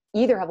who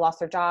either have lost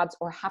their jobs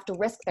or have to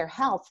risk their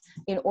health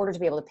in order to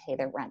be able to pay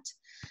their rent.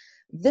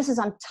 This is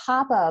on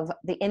top of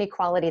the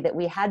inequality that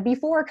we had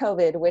before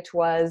COVID, which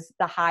was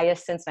the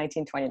highest since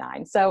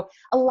 1929. So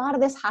a lot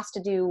of this has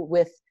to do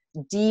with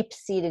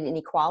deep-seated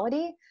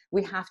inequality.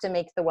 We have to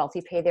make the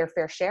wealthy pay their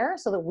fair share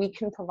so that we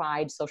can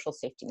provide social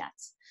safety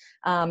nets.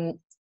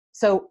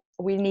 So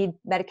we need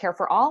Medicare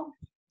for all,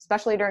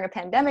 especially during a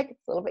pandemic.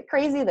 It's a little bit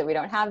crazy that we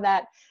don't have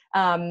that.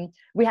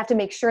 We have to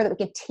make sure that we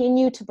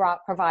continue to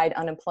provide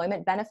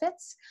unemployment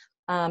benefits.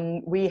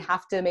 We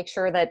have to make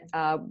sure that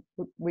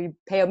we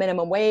pay a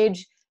minimum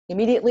wage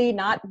immediately,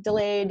 not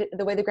delayed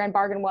the way the grand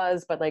bargain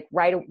was, but like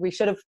we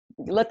should have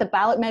let the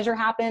ballot measure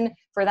happen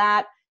for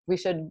that. We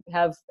should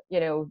have,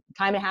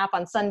 time and a half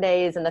on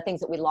Sundays and the things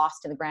that we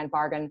lost in the grand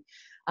bargain.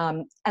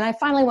 And I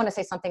finally want to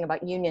say something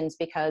about unions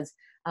because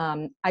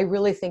I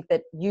really think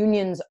that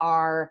unions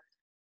are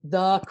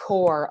the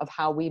core of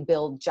how we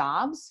build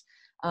jobs.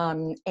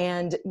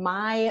 And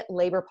my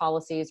labor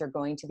policies are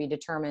going to be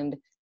determined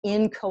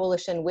in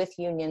coalition with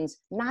unions,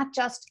 not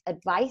just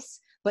advice,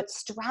 but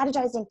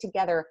strategizing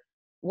together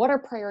what our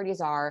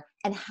priorities are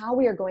and how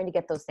we are going to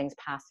get those things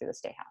passed through the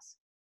State House.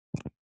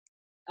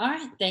 All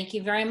right, thank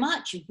you very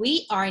much.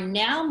 We are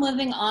now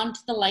moving on to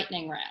the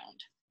lightning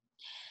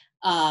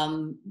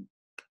round.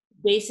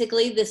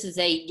 Basically, this is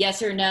a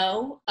yes or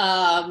no.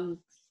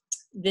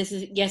 This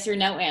is yes or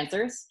no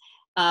answers.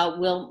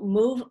 We'll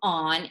move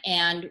on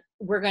and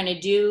we're going to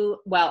do,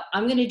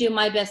 I'm going to do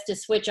my best to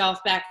switch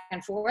off back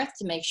and forth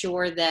to make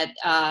sure that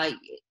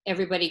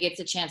everybody gets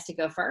a chance to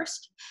go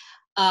first.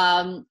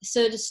 So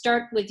to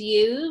start with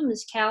you,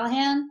 Ms.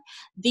 Callahan,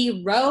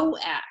 the Roe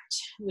Act,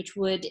 which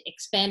would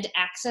expand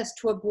access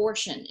to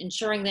abortion,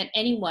 ensuring that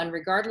anyone,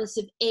 regardless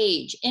of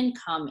age,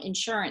 income,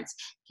 insurance,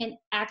 can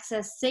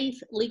access safe,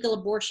 legal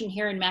abortion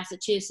here in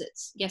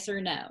Massachusetts. Yes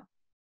or no?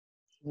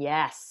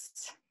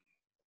 Yes.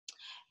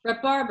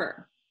 Rep.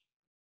 Barber?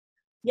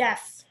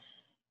 Yes.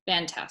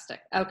 Fantastic.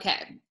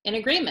 Okay, in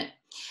agreement.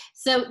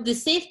 So the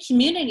Safe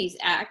Communities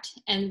Act,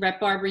 and Rep.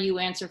 Barber, you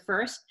answer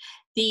first.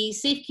 The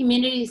Safe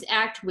Communities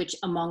Act, which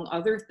among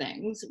other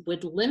things,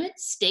 would limit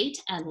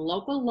state and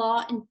local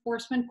law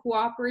enforcement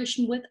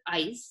cooperation with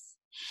ICE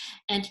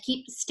and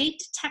keep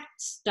state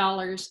tax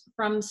dollars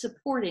from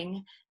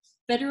supporting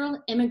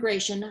federal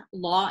immigration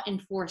law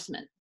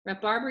enforcement.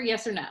 Rep. Barber,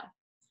 yes or no?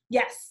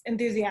 Yes,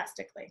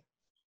 enthusiastically.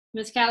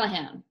 Ms.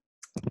 Callahan?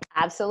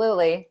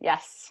 Absolutely,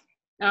 yes.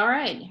 All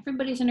right,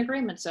 everybody's in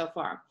agreement so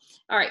far.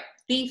 All right,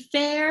 the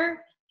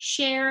Fair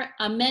Share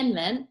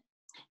Amendment,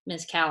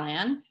 Ms.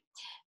 Callahan,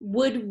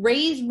 would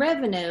raise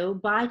revenue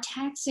by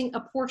taxing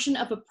a portion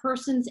of a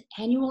person's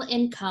annual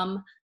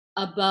income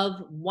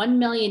above $1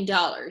 million.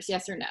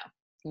 Yes or no?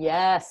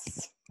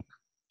 Yes.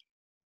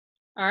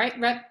 All right,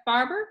 Rep.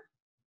 Barber?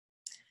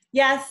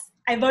 Yes,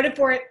 I voted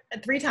for it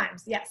 3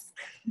 times. Yes.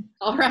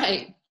 All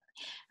right.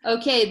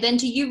 Okay, then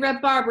to you,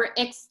 Rep. Barber,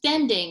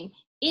 extending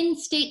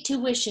in-state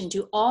tuition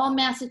to all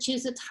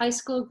Massachusetts high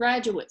school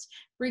graduates,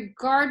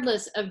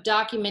 regardless of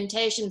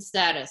documentation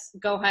status.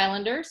 Go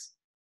Highlanders.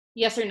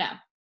 Yes or no?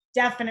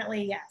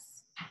 Definitely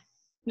yes.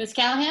 Ms.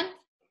 Callahan?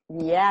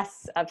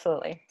 Yes,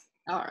 absolutely.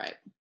 All right.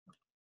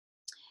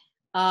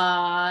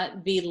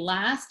 The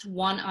last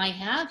one I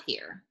have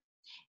here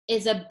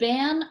is a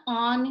ban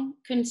on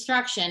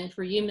construction,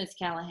 for you, Ms.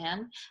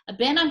 Callahan, a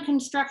ban on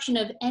construction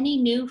of any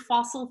new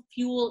fossil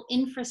fuel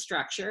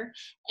infrastructure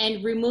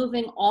and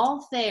removing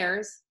all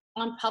fares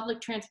on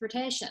public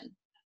transportation.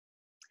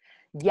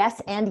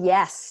 Yes and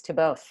yes to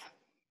both.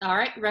 All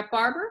right, Rep.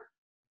 Barber?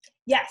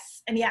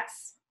 Yes and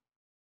yes.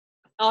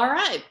 All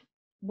right.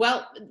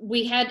 Well,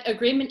 we had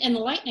agreement in the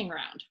lightning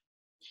round.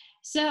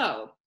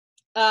 So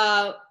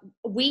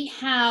we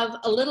have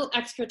a little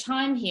extra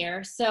time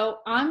here, so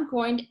I'm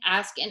going to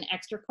ask an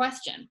extra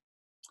question.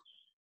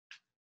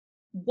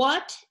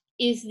 What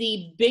is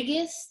the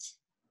biggest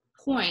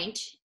point,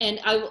 and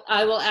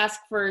I will ask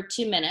for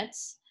 2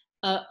 minutes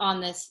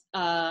on this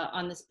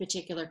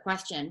particular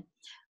question.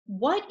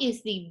 What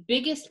is the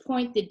biggest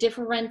point that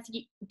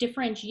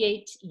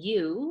differentiates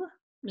you,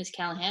 Ms.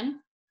 Callahan,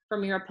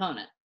 from your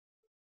opponent?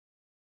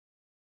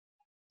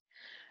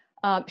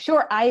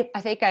 Sure. I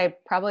think I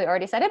probably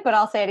already said it, but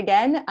I'll say it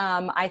again.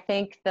 I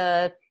think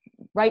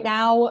right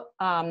now,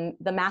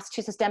 the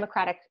Massachusetts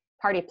Democratic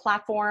Party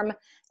platform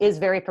is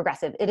very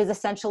progressive. It is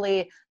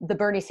essentially the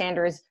Bernie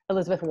Sanders,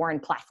 Elizabeth Warren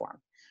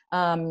platform.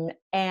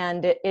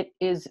 And it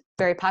is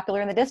very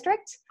popular in the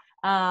district.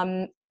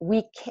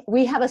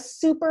 We have a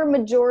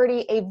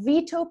supermajority, a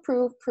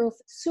veto-proof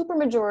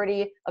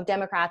supermajority of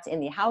Democrats in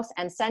the House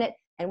and Senate,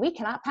 and we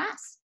cannot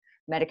pass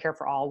Medicare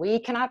for all. We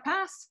cannot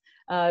pass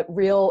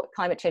real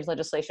climate change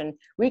legislation.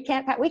 We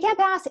can't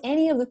pass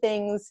any of the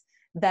things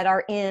that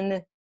are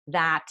in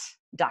that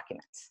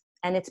document.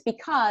 And it's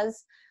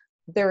because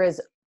there is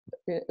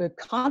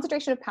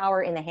concentration of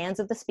power in the hands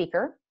of the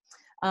speaker.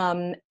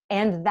 And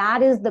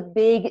that is the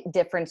big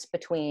difference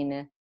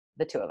between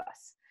the two of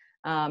us.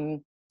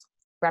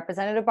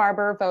 Representative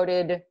Barber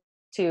voted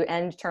to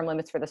end term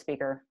limits for the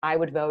speaker. I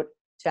would vote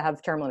to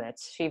have term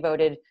limits. She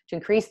voted to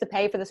increase the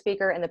pay for the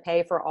speaker and the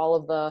pay for all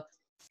of the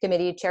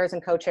committee chairs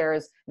and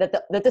co-chairs that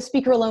the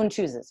speaker alone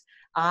chooses.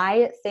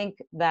 I think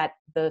that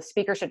the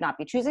speaker should not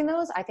be choosing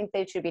those. I think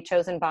they should be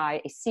chosen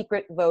by a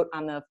secret vote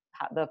on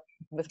for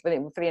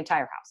the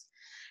entire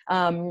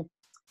House.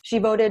 She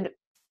voted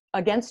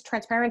against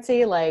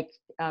transparency, like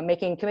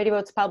making committee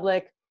votes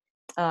public,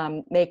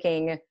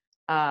 making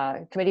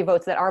committee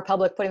votes that are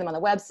public, putting them on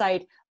the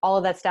website, all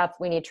of that stuff.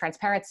 We need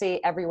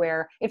transparency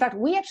everywhere. In fact,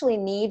 we actually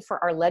need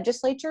for our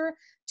legislature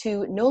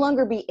to no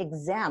longer be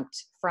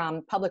exempt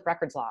from public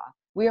records law.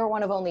 We are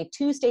one of only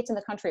 2 states in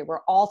the country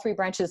where all 3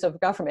 branches of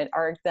government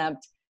are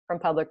exempt from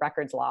public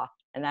records law,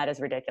 and that is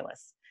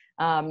ridiculous.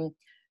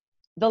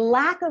 The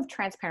lack of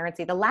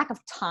transparency, the lack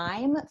of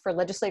time for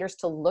legislators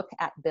to look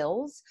at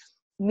bills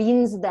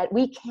means that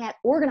we can't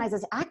organize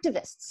as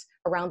activists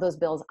around those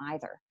bills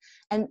either.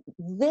 And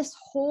this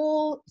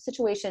whole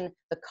situation,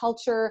 the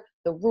culture,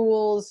 the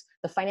rules,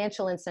 the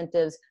financial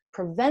incentives,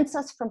 prevents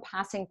us from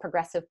passing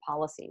progressive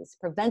policies,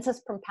 prevents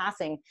us from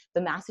passing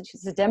the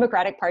Massachusetts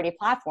Democratic Party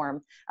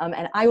platform,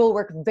 and I will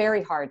work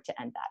very hard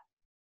to end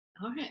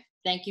that. All right,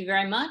 thank you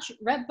very much.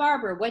 Rep.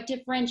 Barber, what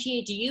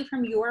differentiates you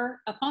from your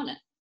opponent?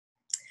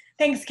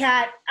 Thanks,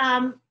 Kat.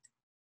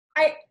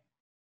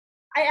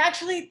 I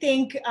actually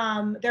think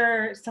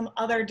there are some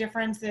other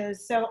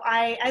differences. So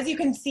as you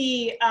can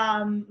see,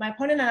 my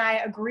opponent and I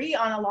agree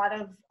on a lot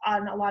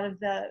of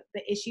the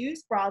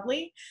issues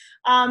broadly.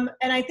 And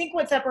I think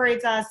what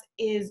separates us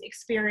is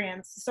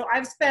experience. So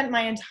I've spent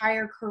my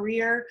entire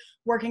career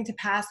working to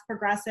pass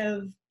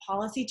progressive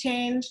policy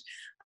change.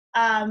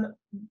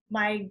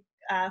 My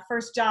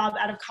first job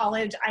out of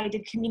college, I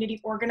did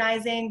community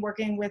organizing,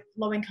 working with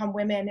low-income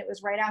women. It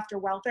was right after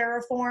welfare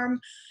reform.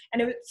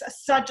 And it was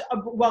such a,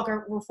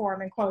 welfare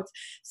reform in quotes,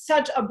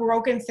 such a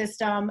broken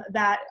system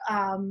that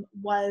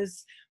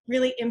was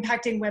really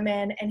impacting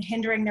women and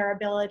hindering their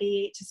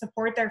ability to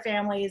support their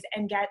families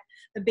and get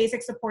the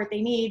basic support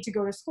they need to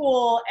go to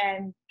school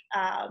and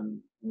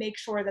make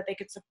sure that they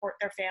could support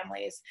their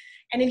families.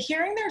 And in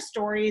hearing their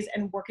stories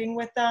and working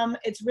with them,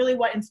 it's really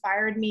what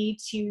inspired me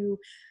to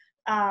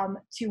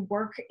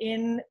work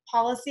in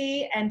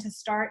policy and to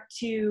start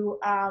to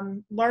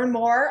learn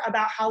more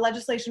about how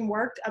legislation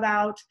worked,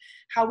 about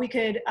how we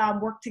could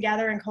work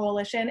together in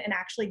coalition and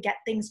actually get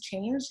things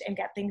changed and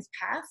get things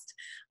passed.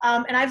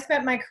 And I've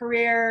spent my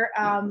career,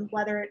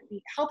 whether it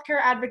be healthcare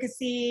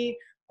advocacy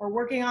or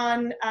working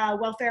on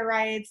welfare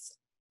rights,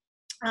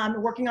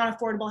 working on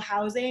affordable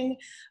housing,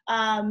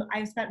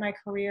 I've spent my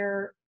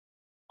career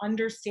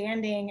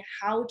understanding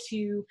how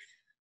to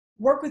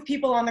work with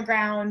people on the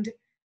ground,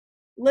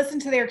 listen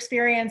to their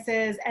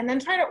experiences, and then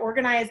try to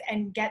organize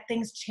and get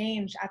things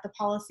changed at the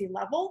policy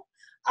level.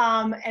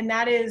 And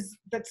that's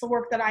the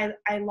work that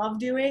I love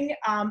doing.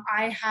 I'm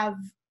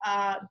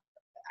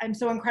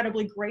so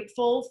incredibly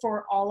grateful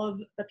for all of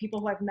the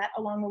people who I've met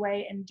along the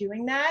way in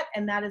doing that.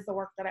 And that is the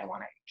work that I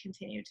want to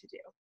continue to do.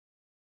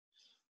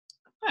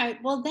 All right,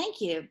 well,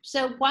 thank you.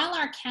 So while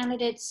our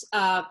candidates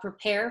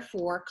prepare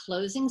for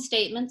closing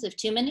statements of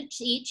 2 minutes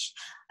each,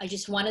 I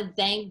just want to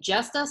thank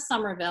Just Us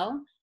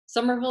Somerville,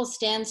 Somerville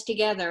Stands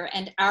Together,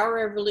 and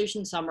Our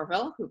Revolution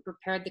Somerville, who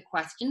prepared the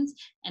questions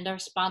and are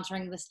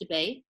sponsoring this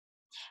debate.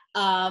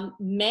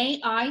 May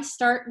I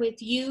start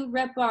with you,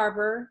 Rep.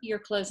 Barber, your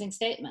closing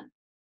statement?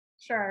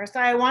 Sure. So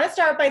I want to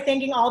start by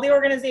thanking all the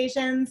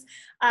organizations.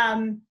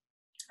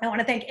 I want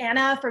to thank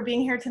Anna for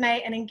being here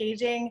tonight and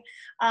engaging.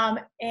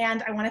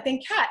 And I want to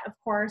thank Kat, of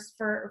course,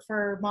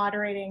 for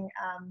moderating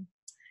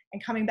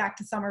and coming back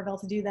to Somerville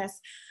to do this.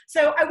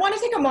 So I want to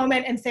take a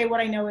moment and say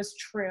what I know is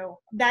true,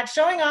 that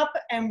showing up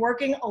and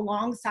working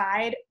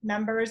alongside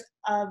members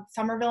of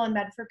Somerville and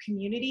Medford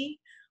community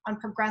on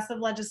progressive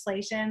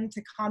legislation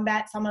to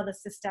combat some of the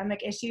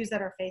systemic issues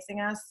that are facing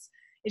us,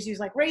 issues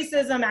like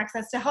racism,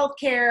 access to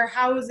healthcare,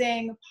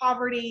 housing,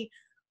 poverty,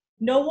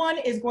 no one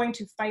is going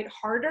to fight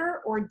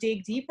harder or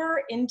dig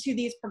deeper into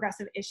these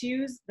progressive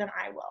issues than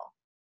I will.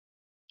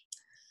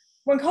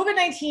 When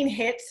COVID-19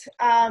 hit,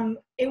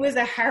 it was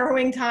a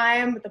harrowing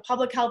time with the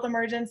public health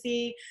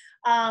emergency.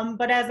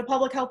 But as a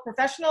public health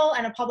professional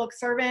and a public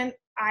servant,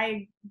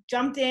 I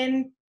jumped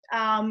in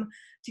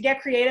to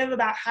get creative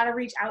about how to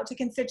reach out to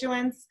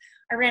constituents.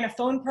 I ran a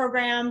phone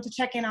program to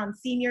check in on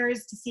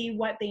seniors to see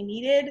what they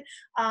needed.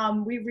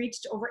 We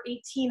reached over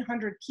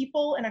 1,800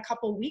 people in a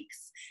couple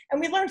weeks,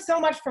 and we learned so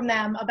much from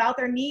them about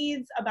their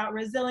needs, about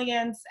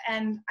resilience,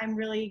 and I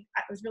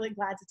was really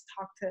glad to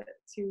talk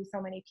to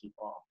so many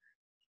people.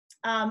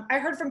 I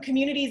heard from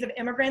communities of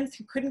immigrants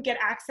who couldn't get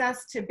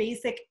access to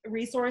basic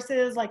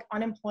resources like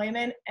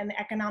unemployment and the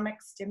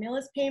economic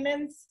stimulus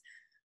payments.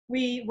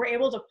 We were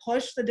able to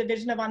push the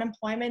Division of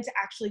Unemployment to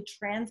actually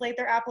translate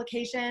their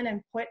application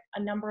and put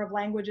a number of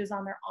languages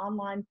on their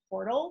online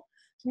portal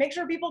to make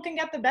sure people can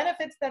get the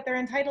benefits that they're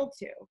entitled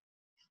to.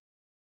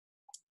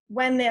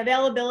 when the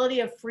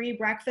availability of free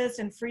breakfast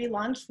and free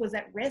lunch was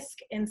at risk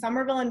in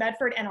Somerville and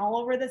Medford and all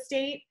over the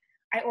state,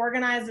 I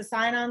organized a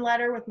sign-on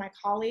letter with my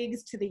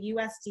colleagues to the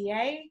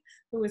USDA,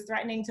 who was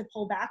threatening to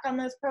pull back on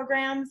those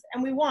programs,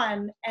 and we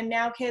won, and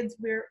now kids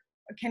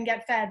can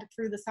get fed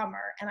through the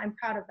summer, and I'm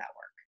proud of that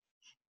work.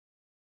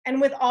 And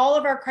with all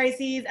of our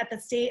crises at the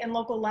state and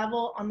local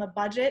level on the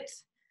budget,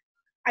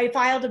 I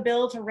filed a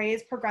bill to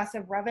raise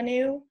progressive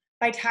revenue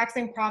by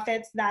taxing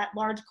profits that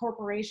large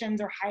corporations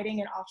are hiding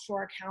in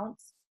offshore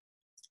accounts.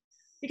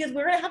 Because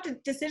we're gonna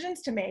have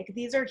decisions to make.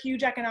 These are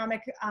huge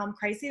economic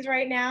crises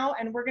right now,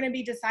 and we're gonna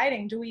be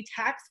deciding, do we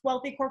tax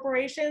wealthy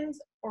corporations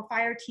or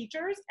fire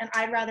teachers? And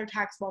I'd rather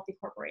tax wealthy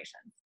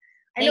corporations.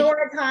 I know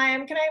we're at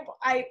time.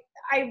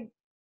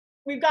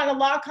 We've gotten a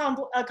lot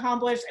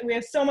accomplished, and we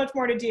have so much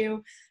more to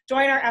do.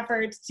 Join our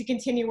efforts to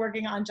continue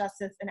working on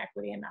justice and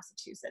equity in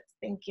Massachusetts.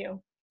 Thank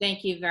you.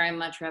 Thank you very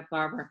much, Rep.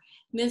 Barber.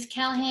 Ms.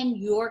 Callahan,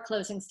 your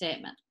closing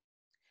statement.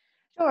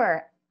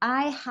 Sure.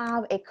 I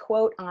have a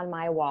quote on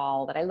my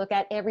wall that I look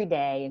at every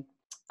day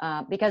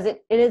because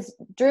it has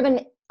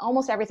driven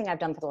almost everything I've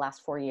done for the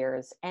last 4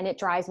 years, and it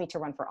drives me to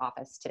run for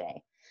office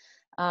today.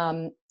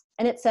 And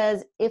it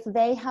says, if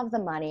they have the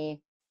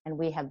money and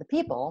we have the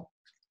people,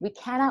 we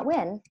cannot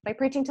win by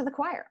preaching to the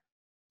choir.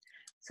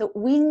 So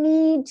we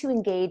need to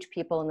engage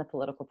people in the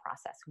political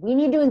process. We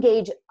need to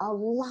engage a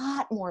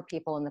lot more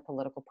people in the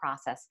political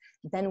process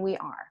than we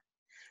are.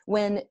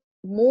 When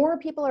more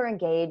people are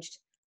engaged,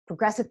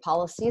 progressive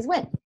policies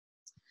win.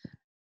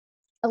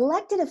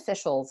 Elected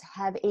officials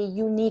have a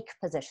unique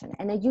position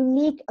and a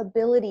unique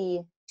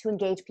ability to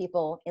engage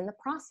people in the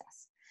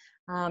process.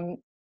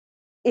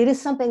 It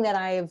is something that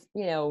I've,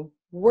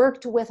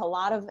 worked with a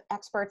lot of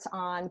experts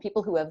on,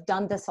 people who have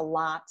done this a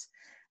lot.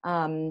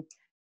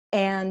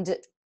 And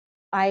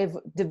I've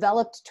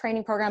developed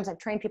training programs. I've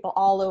trained people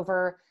all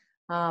over.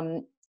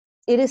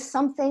 It is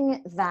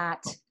something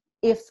that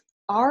if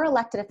our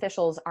elected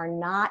officials are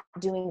not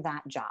doing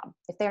that job,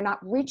 if they're not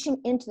reaching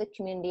into the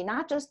community,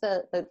 not just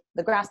the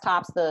grass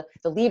tops, the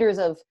leaders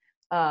of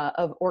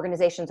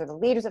organizations or the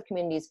leaders of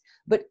communities,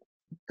 but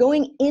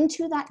going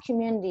into that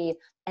community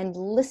and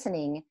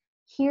listening,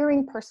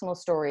 hearing personal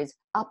stories,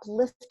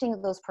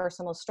 uplifting those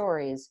personal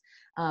stories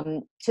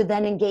to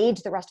then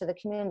engage the rest of the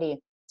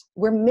community,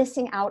 we're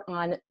missing out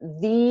on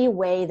the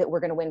way that we're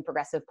going to win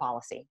progressive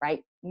policy,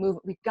 right?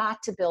 We've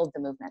got to build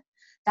the movement.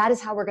 That is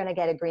how we're going to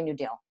get a Green New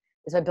Deal,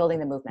 is by building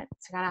the movement.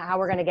 It's kind of how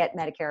we're going to get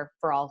Medicare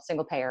for all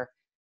single payer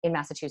in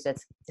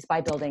Massachusetts, is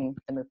by building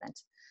the movement.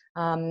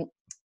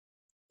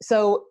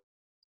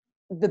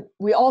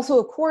 We also,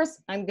 of course,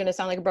 I'm going to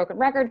sound like a broken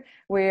record,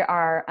 we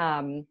are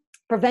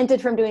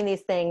prevented from doing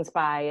these things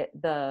by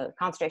the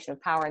concentration of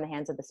power in the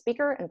hands of the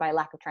speaker and by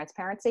lack of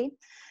transparency.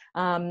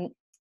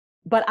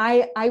 But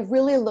I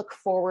really look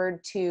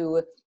forward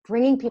to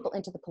bringing people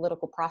into the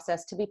political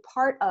process to be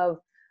part of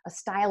a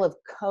style of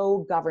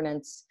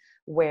co-governance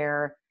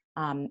where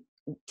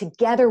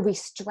together we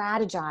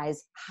strategize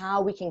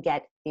how we can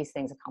get these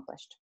things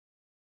accomplished.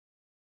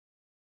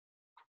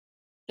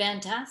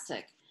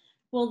 Fantastic.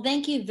 Well,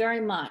 thank you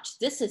very much.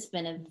 This has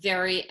been a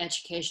very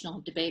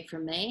educational debate for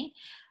me.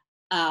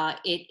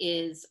 It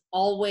is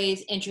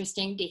always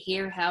interesting to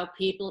hear how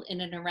people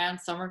in and around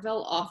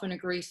Somerville often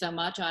agree so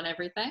much on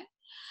everything.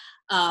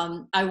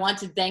 I want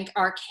to thank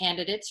our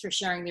candidates for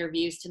sharing their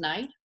views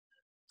tonight.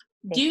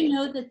 Do you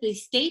know that the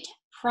state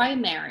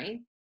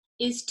primary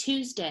is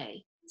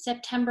Tuesday,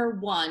 September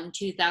 1,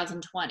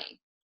 2020,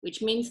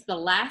 which means the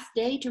last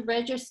day to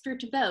register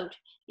to vote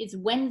is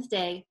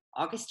Wednesday,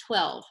 August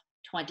 12,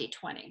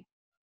 2020.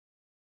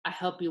 I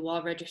hope you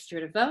all register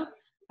to vote.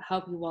 I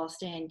hope you all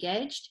stay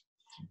engaged.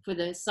 For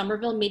the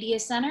Somerville Media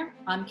Center,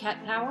 I'm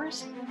Kat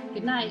Powers.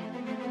 Good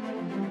night.